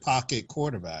be a pocket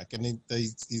quarterback, and he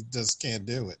just can't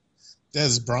do it.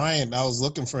 Des Bryant, I was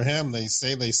looking for him. They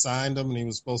say they signed him and he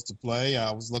was supposed to play.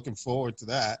 I was looking forward to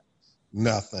that.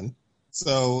 Nothing.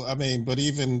 So, I mean, but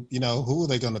even, who are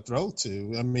they going to throw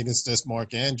to? I mean, it's just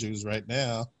Mark Andrews right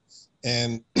now.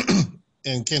 And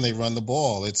and can they run the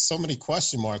ball? It's so many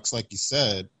question marks, like you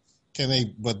said.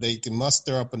 But they can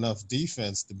muster up enough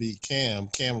defense to beat Cam.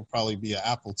 Cam will probably be an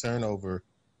apple turnover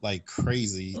like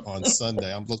crazy on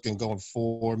Sunday. I'm looking going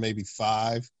 4, maybe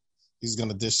 5. He's going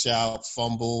to dish out,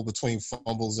 fumble between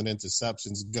fumbles and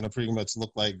interceptions. Going to pretty much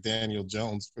look like Daniel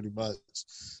Jones pretty much.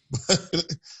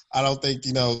 But I don't think,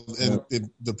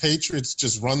 the Patriots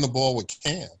just run the ball with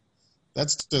Cam.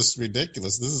 That's just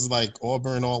ridiculous. This is like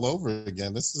Auburn all over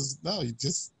again.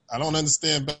 I don't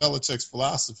understand Belichick's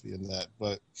philosophy in that,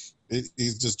 but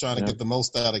he's just trying to get the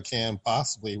most out of Cam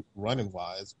possibly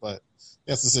running-wise. But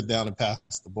he has to sit down and pass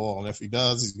the ball. And if he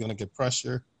does, he's going to get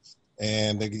pressure.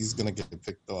 And he's going to get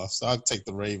picked off. So I'll take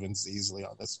the Ravens easily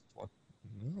on this one.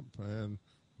 Yep, and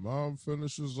Mom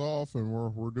finishes off, and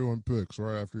we're doing picks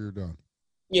right after you're done.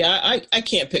 Yeah, I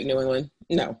can't pick New England.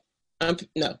 No.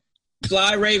 No.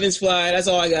 Fly, Ravens, fly. That's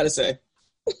all I got to say.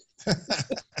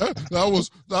 That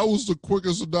was the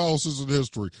quickest analysis in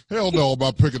history. Hell no, I'm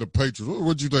not picking the Patriots.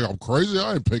 What you think? I'm crazy?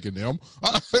 I ain't picking them.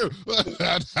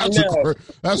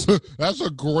 That's a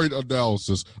great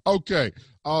analysis. Okay,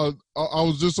 I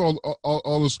was just on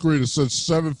the screen. It said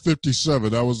 7:57.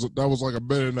 That was like a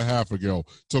minute and a half ago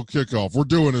till kickoff. We're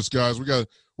doing this, guys. We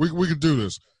can do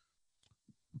this.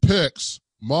 Picks.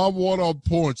 Mom won on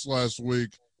points last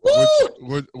week.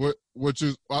 Which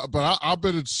is, but I've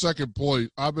been in second place.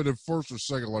 I've been in first or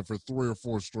second like for 3 or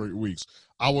 4 straight weeks.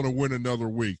 I want to win another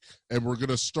week, and we're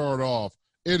gonna start off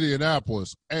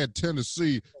Indianapolis and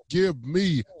Tennessee. Give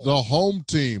me the home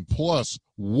team plus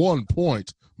 1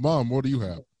 point. Mom, what do you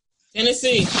have?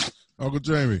 Tennessee. Uncle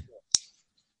Jamie.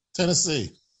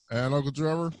 Tennessee. And Uncle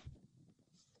Trevor.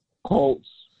 Colts.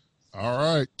 All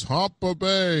right, Tampa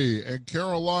Bay and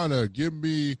Carolina. Give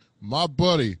me my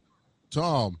buddy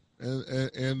Tom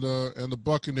and the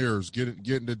Buccaneers getting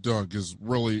it done, because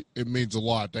really it means a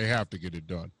lot. They have to get it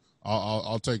done.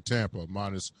 I'll take Tampa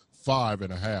minus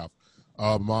 5.5.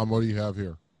 Mom, what do you have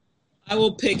here? I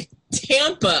will pick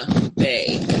Tampa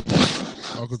Bay.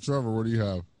 Uncle Trevor, what do you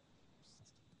have?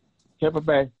 Tampa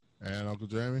Bay. And Uncle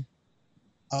Jamie?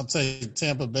 I'll take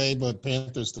Tampa Bay, but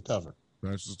Panthers to cover.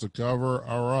 Panthers to cover.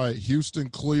 All right, Houston,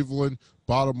 Cleveland.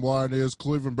 Bottom line is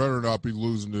Cleveland better not be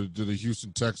losing to the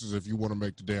Houston Texans if you want to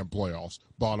make the damn playoffs.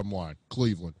 Bottom line,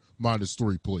 Cleveland minus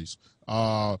 3, please.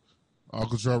 Uncle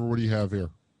Trevor, what do you have here?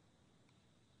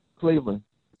 Cleveland.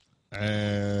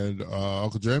 And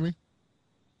Uncle Jamie?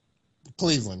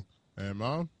 Cleveland. And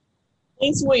Mom?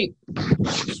 Sweep.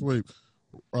 Sweep.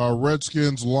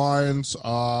 Redskins, Lions.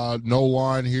 No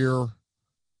line here.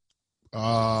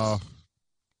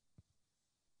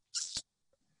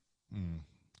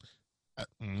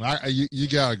 You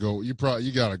gotta go. You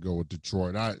gotta go with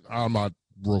Detroit. I'm not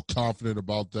real confident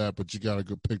about that, but you gotta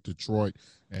go pick Detroit,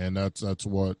 and that's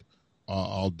what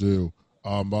I'll do.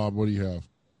 Bob, what do you have?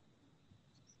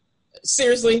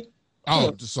 Seriously?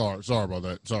 Oh, sorry about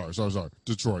that. Sorry.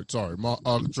 Detroit. Sorry,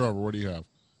 Trevor, what do you have?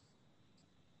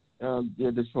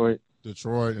 Detroit.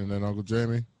 Detroit, and then Uncle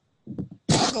Jamie.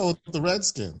 I'll go with the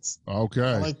Redskins. Okay.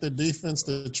 I like their defense.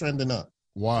 They're trending up.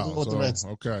 Wow.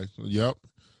 Okay. Yep.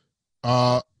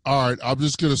 All right. I'm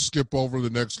just gonna skip over the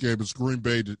next game. It's Green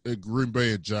Bay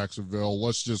and Jacksonville.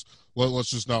 Let's just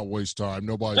not waste time.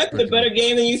 Nobody's That's a better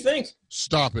game than you think.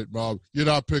 Stop it, Bob. You're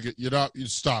not picking. You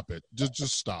stop it.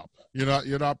 Just stop.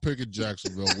 You're not picking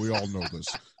Jacksonville. We all know this.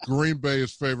 Green Bay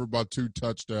is favored by 2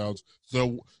 touchdowns.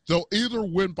 They'll either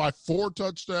win by 4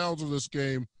 touchdowns in this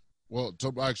game. Well,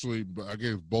 actually, I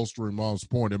guess bolstering Mom's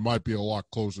point, it might be a lot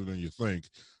closer than you think.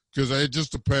 Because it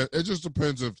just depends. It just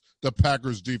depends if the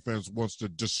Packers defense wants to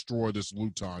destroy this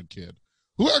Luton kid,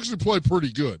 who actually played pretty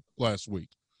good last week.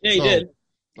 Yeah, he did.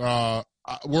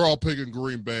 We're all picking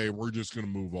Green Bay. We're just going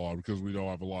to move on because we don't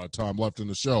have a lot of time left in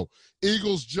the show.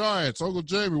 Eagles, Giants. Uncle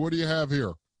Jamie, what do you have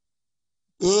here?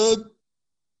 Good.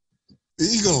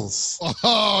 Eagles.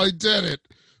 Oh, he did it.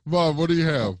 Mom, what do you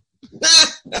have?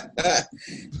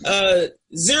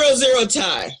 0-0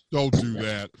 tie. Don't do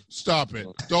that. Stop it.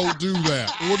 Don't do that.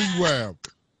 What do you have?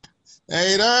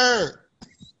 Hater.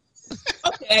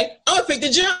 Okay, I'm gonna pick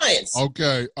the Giants.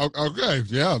 Okay.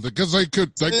 Yeah, because they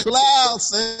could. Say it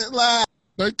loud.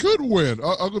 They could win.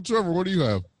 Uncle Trevor, what do you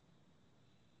have?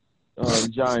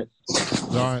 Giants.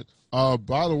 Giants.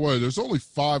 By the way, there's only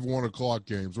 5 1 o'clock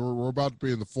games. We're about to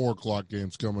be in the 4 o'clock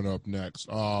games coming up next.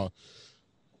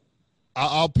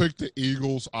 I'll pick the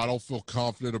Eagles. I don't feel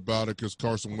confident about it because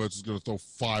Carson Wentz is going to throw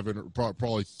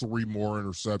probably 3 more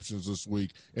interceptions this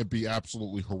week and be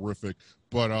absolutely horrific.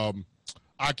 But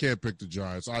I can't pick the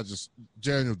Giants.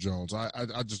 Daniel Jones. I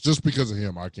just because of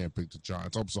him, I can't pick the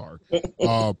Giants. I'm sorry.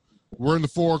 We're in the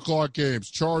 4 o'clock games.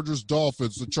 Chargers,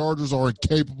 Dolphins. The Chargers are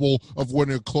incapable of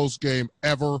winning a close game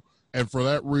ever. And for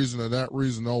that reason and that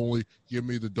reason only, give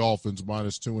me the Dolphins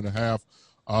minus 2.5.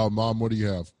 Mom, what do you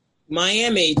have?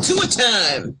 Miami, 2 a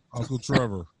time. Uncle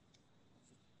Trevor.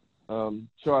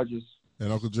 Chargers.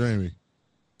 And Uncle Jamie.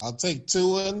 I'll take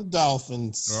 2 and the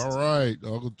Dolphins. All right.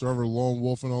 Uncle Trevor lone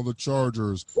wolfing on the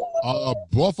Chargers.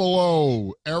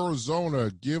 Buffalo,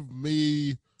 Arizona. Give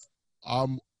me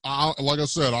like I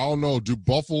said, I don't know. Do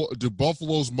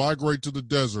Buffaloes migrate to the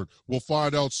desert? We'll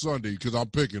find out Sunday because I'm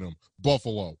picking them.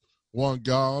 Buffalo. One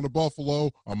guy on a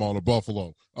Buffalo. I'm on a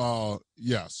Buffalo.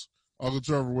 Yes. Uncle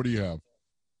Trevor, what do you have?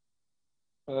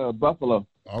 Buffalo.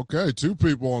 Okay, 2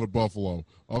 people on the Buffalo.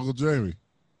 Uncle Jamie.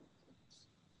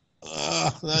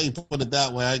 Now you put it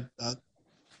that way.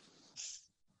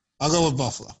 I'll go with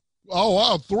Buffalo. Oh,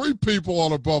 wow. 3 people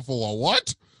on a Buffalo.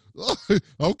 What?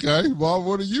 Okay. Well,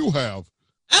 what do you have?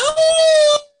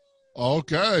 Oh,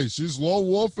 Okay, she's lone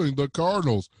wolfing the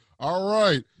Cardinals. All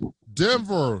right,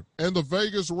 Denver and the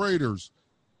Vegas Raiders.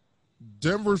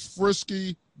 Denver's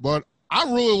frisky, but I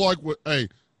really like what. Hey,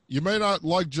 you may not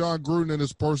like John Gruden and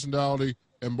his personality,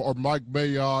 or Mike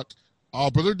Mayock,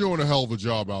 but they're doing a hell of a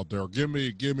job out there. Give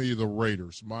me the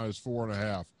Raiders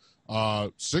 -4.5.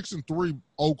 6-3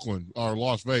 Oakland or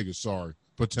Las Vegas. Sorry,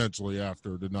 potentially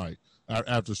after tonight,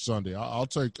 after Sunday. I'll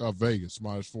take Vegas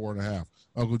 -4.5.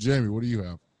 Uncle Jamie, what do you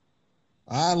have?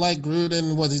 I like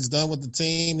Gruden, what he's done with the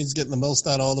team. He's getting the most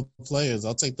out of all the players.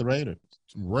 I'll take the Raiders.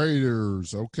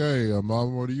 Raiders. Okay,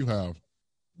 Mom, what do you have?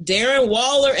 Darren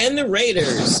Waller and the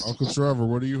Raiders. Uncle Trevor,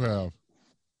 what do you have?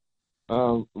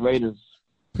 Raiders.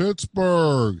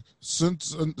 Pittsburgh,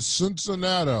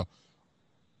 Cincinnati.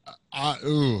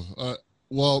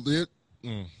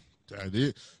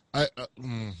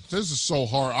 This is so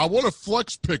hard. I want to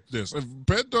flex pick this. If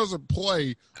Ben doesn't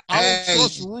play, I don't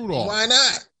trust Rudolph. Why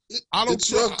not? It's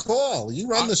your call. You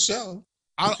run the show.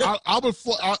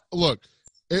 Look.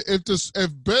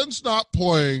 If Ben's not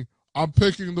playing, I'm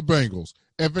picking the Bengals.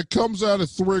 If it comes out at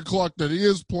 3:00 that he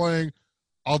is playing,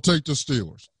 I'll take the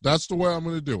Steelers. That's the way I'm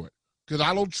going to do it because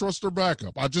I don't trust their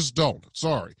backup. I just don't.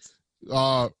 Sorry.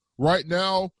 Right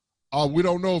now, we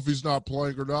don't know if he's not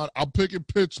playing or not. I'm picking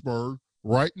Pittsburgh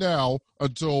right now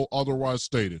until otherwise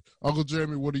stated. Uncle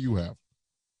Jamie, what do you have?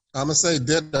 I'm going to say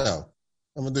ditto.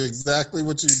 I'm going to do exactly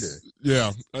what you did.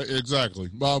 Yeah, exactly.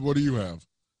 Bob, what do you have?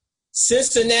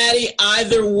 Cincinnati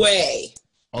either way.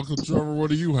 Uncle Trevor, what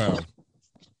do you have?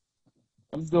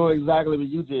 I'm doing exactly what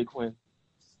you did, Quinn.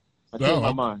 I changed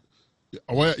my mind.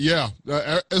 Well, yeah.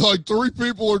 Like 3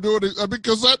 people are doing it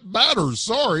because that matters.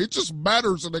 Sorry, it just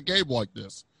matters in a game like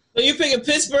this. So you picking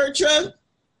Pittsburgh, Trev?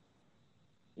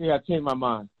 Yeah, I changed my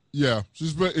mind. Yeah,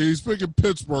 he's picking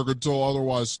Pittsburgh until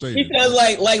otherwise stated. He sounds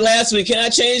like last week. Can I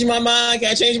change my mind?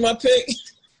 Can I change my pick?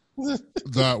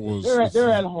 That was.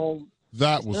 They're at home.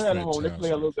 That was They're at fantastic. home. They play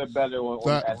a little bit better.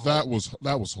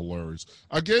 That was hilarious.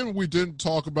 A game we didn't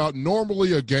talk about.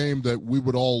 Normally a game that we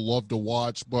would all love to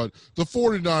watch, but the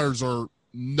 49ers are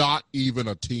not even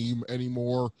a team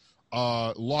anymore.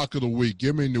 Lock of the week.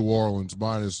 Give me New Orleans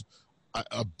minus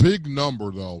a big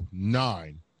number though,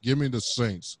 9. Give me the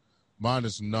Saints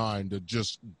 -9 to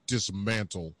just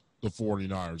dismantle the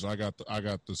 49ers. I got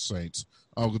the Saints.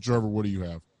 Uncle Trevor, what do you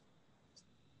have?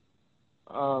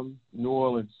 New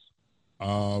Orleans.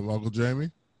 Uncle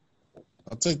Jamie?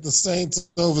 I'll take the Saints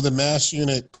over the mass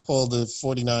unit called the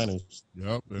 49ers.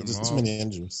 Yep. There's too many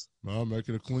injuries. Make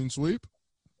it a clean sweep?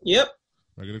 Yep.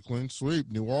 Make it a clean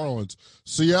sweep. New Orleans.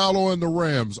 Seattle and the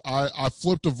Rams. I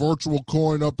flipped a virtual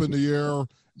coin up in the air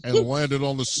and landed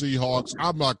on the Seahawks.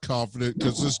 I'm not confident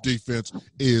because this defense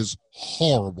is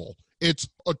horrible. It's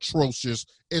atrocious.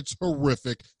 It's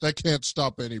horrific. They can't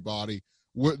stop anybody.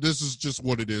 This is just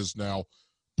what it is now.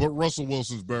 But Russell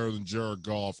Wilson's better than Jared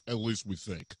Goff, at least we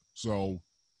think. So,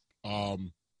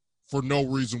 for no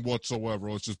reason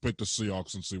whatsoever, let's just pick the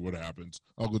Seahawks and see what happens.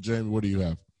 Uncle Jamie, what do you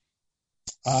have?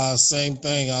 Same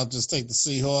thing. I'll just take the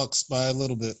Seahawks by a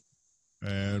little bit.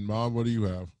 And Mom, what do you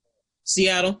have?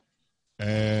 Seattle.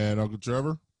 And Uncle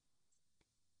Trevor?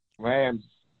 Rams.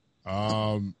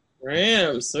 Rams.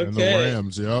 Okay. And the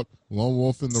Rams, yep. Lone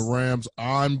Wolf and the Rams.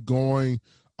 I'm going.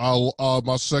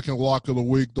 My second lock of the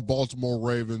week, the Baltimore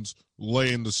Ravens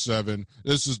laying the 7.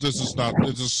 This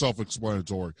is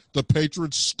self-explanatory. The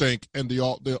Patriots stink and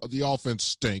the offense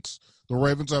stinks. The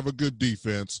Ravens have a good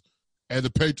defense, and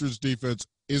the Patriots defense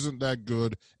isn't that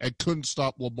good and couldn't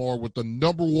stop Lamar with the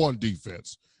number 1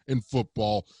 defense in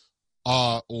football.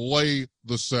 Lay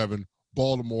the 7,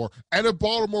 Baltimore. And if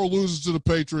Baltimore loses to the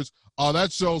Patriots,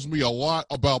 that tells me a lot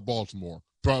about Baltimore.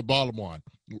 Bottom line,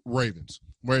 Ravens.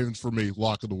 Ravens for me,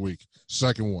 lock of the week.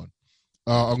 Second one.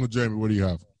 Uncle Jamie, what do you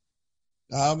have?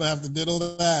 I'm going to have to diddle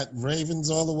that. Ravens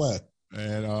all the way.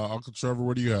 And Uncle Trevor,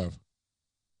 what do you have?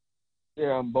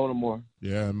 Yeah, I'm Baltimore.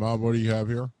 Yeah, and Mom, what do you have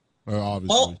here?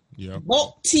 Obviously, yeah.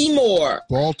 Baltimore.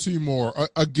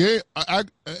 A game,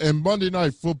 and Monday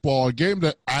Night Football, a game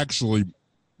that actually,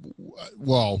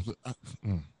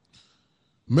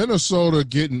 Minnesota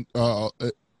getting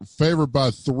favored by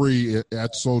 3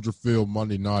 at Soldier Field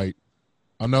Monday night.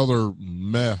 Another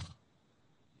meh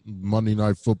Monday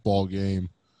Night Football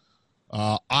game.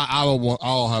 I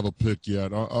don't have a pick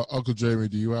yet. Uncle Jamie,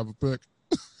 do you have a pick?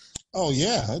 Oh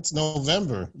yeah, it's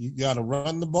November. You got to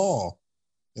run the ball,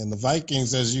 and the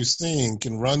Vikings, as you've seen,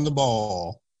 can run the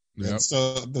ball. Yep. And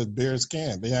so the Bears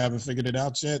can't. They haven't figured it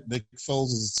out yet. Nick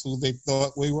Foles is who they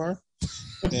thought we were,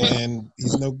 and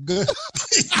he's no good.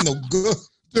 He's no good.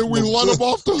 Did we let him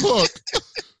off the hook?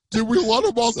 Did we let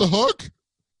him off the hook?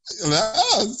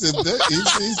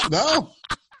 No.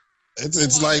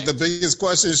 It's like the biggest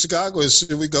question in Chicago is,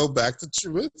 should we go back to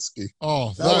Trubisky?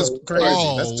 Oh, that was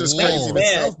crazy. That's just crazy in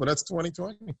itself, but that's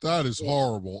 2020. That is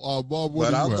horrible. Bob,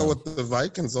 but I'll go with the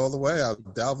Vikings all the way.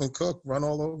 Dalvin Cook, run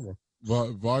all over.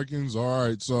 Vikings, all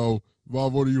right. So,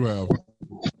 Bob, what do you have?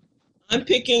 I'm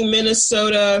picking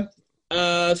Minnesota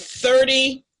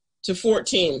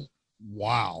 30-14.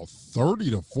 Wow,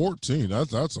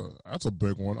 30-14. That's a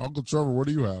big one. Uncle Trevor, what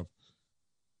do you have?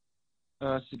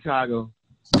 Chicago.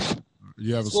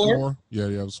 You have a score? Yeah,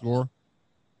 you have a score.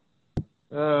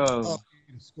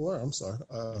 Score. I'm sorry.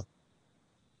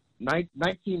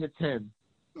 19-10.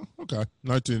 Okay,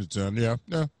 19-10.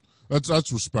 Yeah.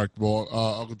 That's respectable.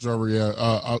 Uncle Trevor,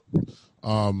 yeah.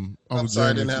 I'm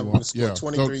sorry, I didn't have one score.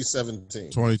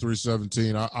 23-17.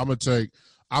 23-17. I'm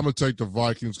gonna take the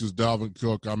Vikings because Dalvin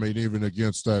Cook. I mean, even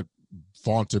against that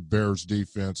vaunted Bears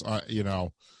defense, I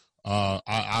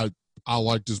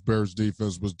like this Bears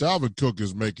defense, but Dalvin Cook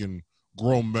is making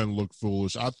grown men look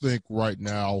foolish. I think right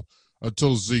now,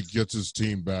 until Zeke gets his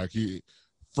team back, he's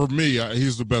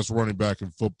the best running back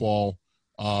in football.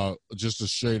 Just a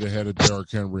shade ahead of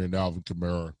Derrick Henry and Alvin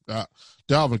Kamara.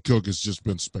 Dalvin Cook has just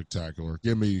been spectacular.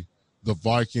 Give me the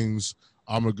Vikings.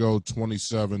 I'm gonna go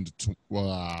 27 to.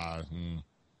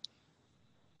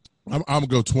 I'm gonna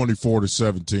go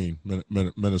 24-17.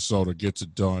 Minnesota gets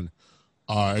it done.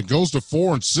 It goes to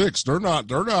 4-6. They're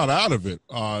not out of it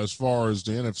as far as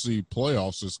the NFC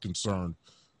playoffs is concerned.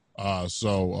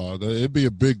 So it'd be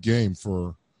a big game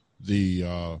for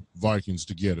the Vikings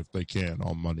to get if they can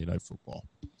on Monday Night Football.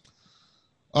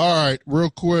 All right, real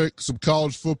quick, some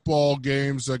college football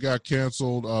games that got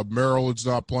canceled. Maryland's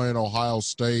not playing Ohio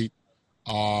State.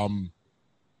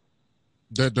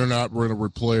 That they're not going to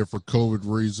replay it for COVID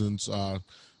reasons.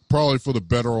 Probably for the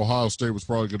better. Ohio State was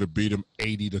probably going to beat them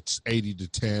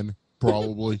 80-10,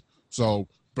 probably. So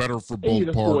better for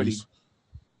both parties.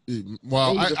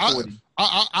 Well, I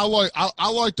like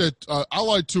that. I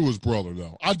like Tua's brother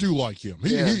though. I do like him.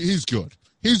 He's good.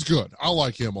 He's good. I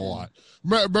like him a lot.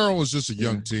 Maryland's just a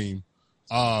young team.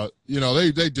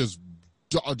 They just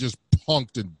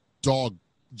punked and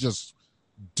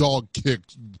dog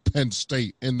kicked Penn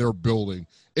State in their building.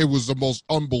 It was the most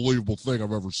unbelievable thing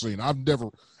I've ever seen. I've never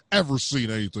ever seen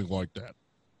anything like that.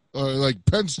 Like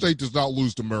Penn State does not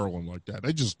lose to Maryland like that.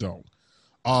 They just don't.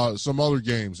 Some other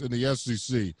games in the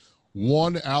SEC.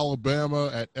 One, Alabama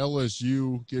at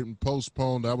LSU getting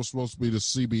postponed. That was supposed to be the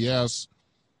CBS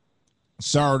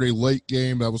Saturday late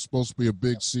game. That was supposed to be a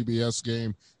big CBS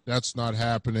game. That's not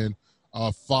happening.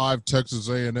 5, Texas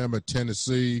A&M at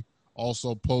Tennessee,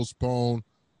 also postponed.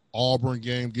 Auburn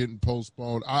game getting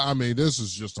postponed. I mean, this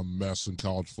is just a mess in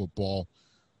college football.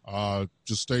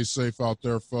 Just stay safe out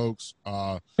there, folks.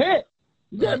 Pitt.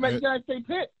 You gotta say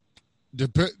Pitt.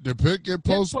 Did Pitt get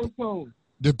postponed?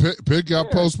 Pitt got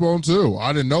Yeah. postponed too.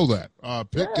 I didn't know that.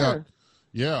 Pitt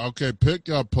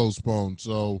got postponed.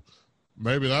 So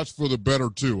maybe that's for the better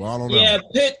too. I don't know. Yeah,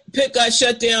 Pitt got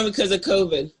shut down because of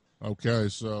COVID. Okay,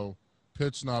 so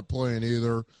Pitt's not playing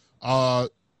either.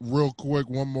 Real quick,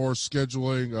 one more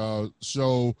scheduling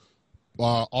show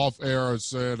off air. I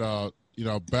said,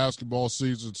 basketball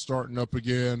season starting up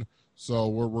again. So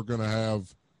we're going to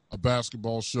have a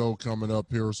basketball show coming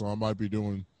up here. So I might be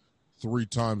doing 3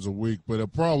 times a week, but it'll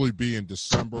probably be in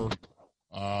December.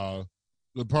 So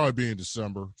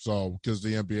because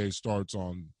the NBA starts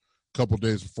on a couple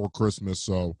days before Christmas.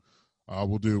 So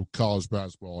we'll do college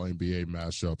basketball, NBA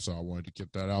mashup. So I wanted to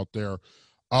get that out there.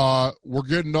 We're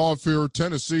getting off here.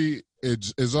 Tennessee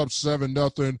is up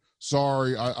 7-0.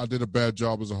 Sorry, I did a bad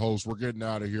job as a host. We're getting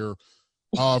out of here.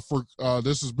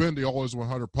 This has been the Always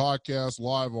 100 podcast,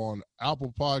 live on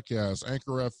Apple Podcasts,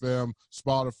 Anchor FM,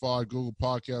 Spotify, Google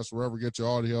Podcasts, wherever you get your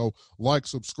audio. Like,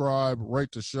 subscribe,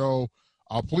 rate the show.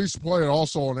 Please play it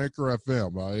also on Anchor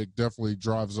FM. It definitely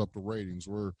drives up the ratings.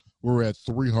 We're at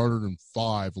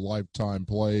 305 lifetime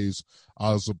plays.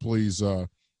 So please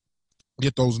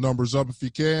get those numbers up if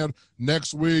you can.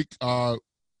 Next week, I'll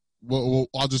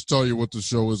just tell you what the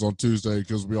show is on Tuesday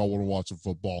because we all want to watch some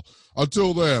football.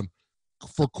 Until then,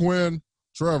 for Quinn,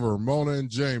 Trevor, Mona, and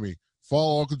Jamie,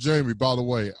 follow Uncle Jamie, by the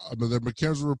way. The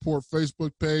McKenzie Report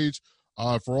Facebook page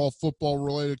for all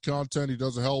football-related content. He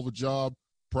does a hell of a job.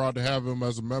 Proud to have him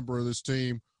as a member of this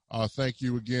team. Thank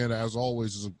you again. As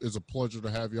always, it's a pleasure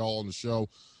to have you all on the show.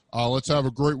 Let's have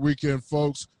a great weekend,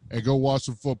 folks, and go watch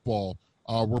some football.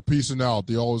 We're peacing out,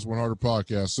 the Always 100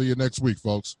 podcast. See you next week,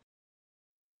 folks.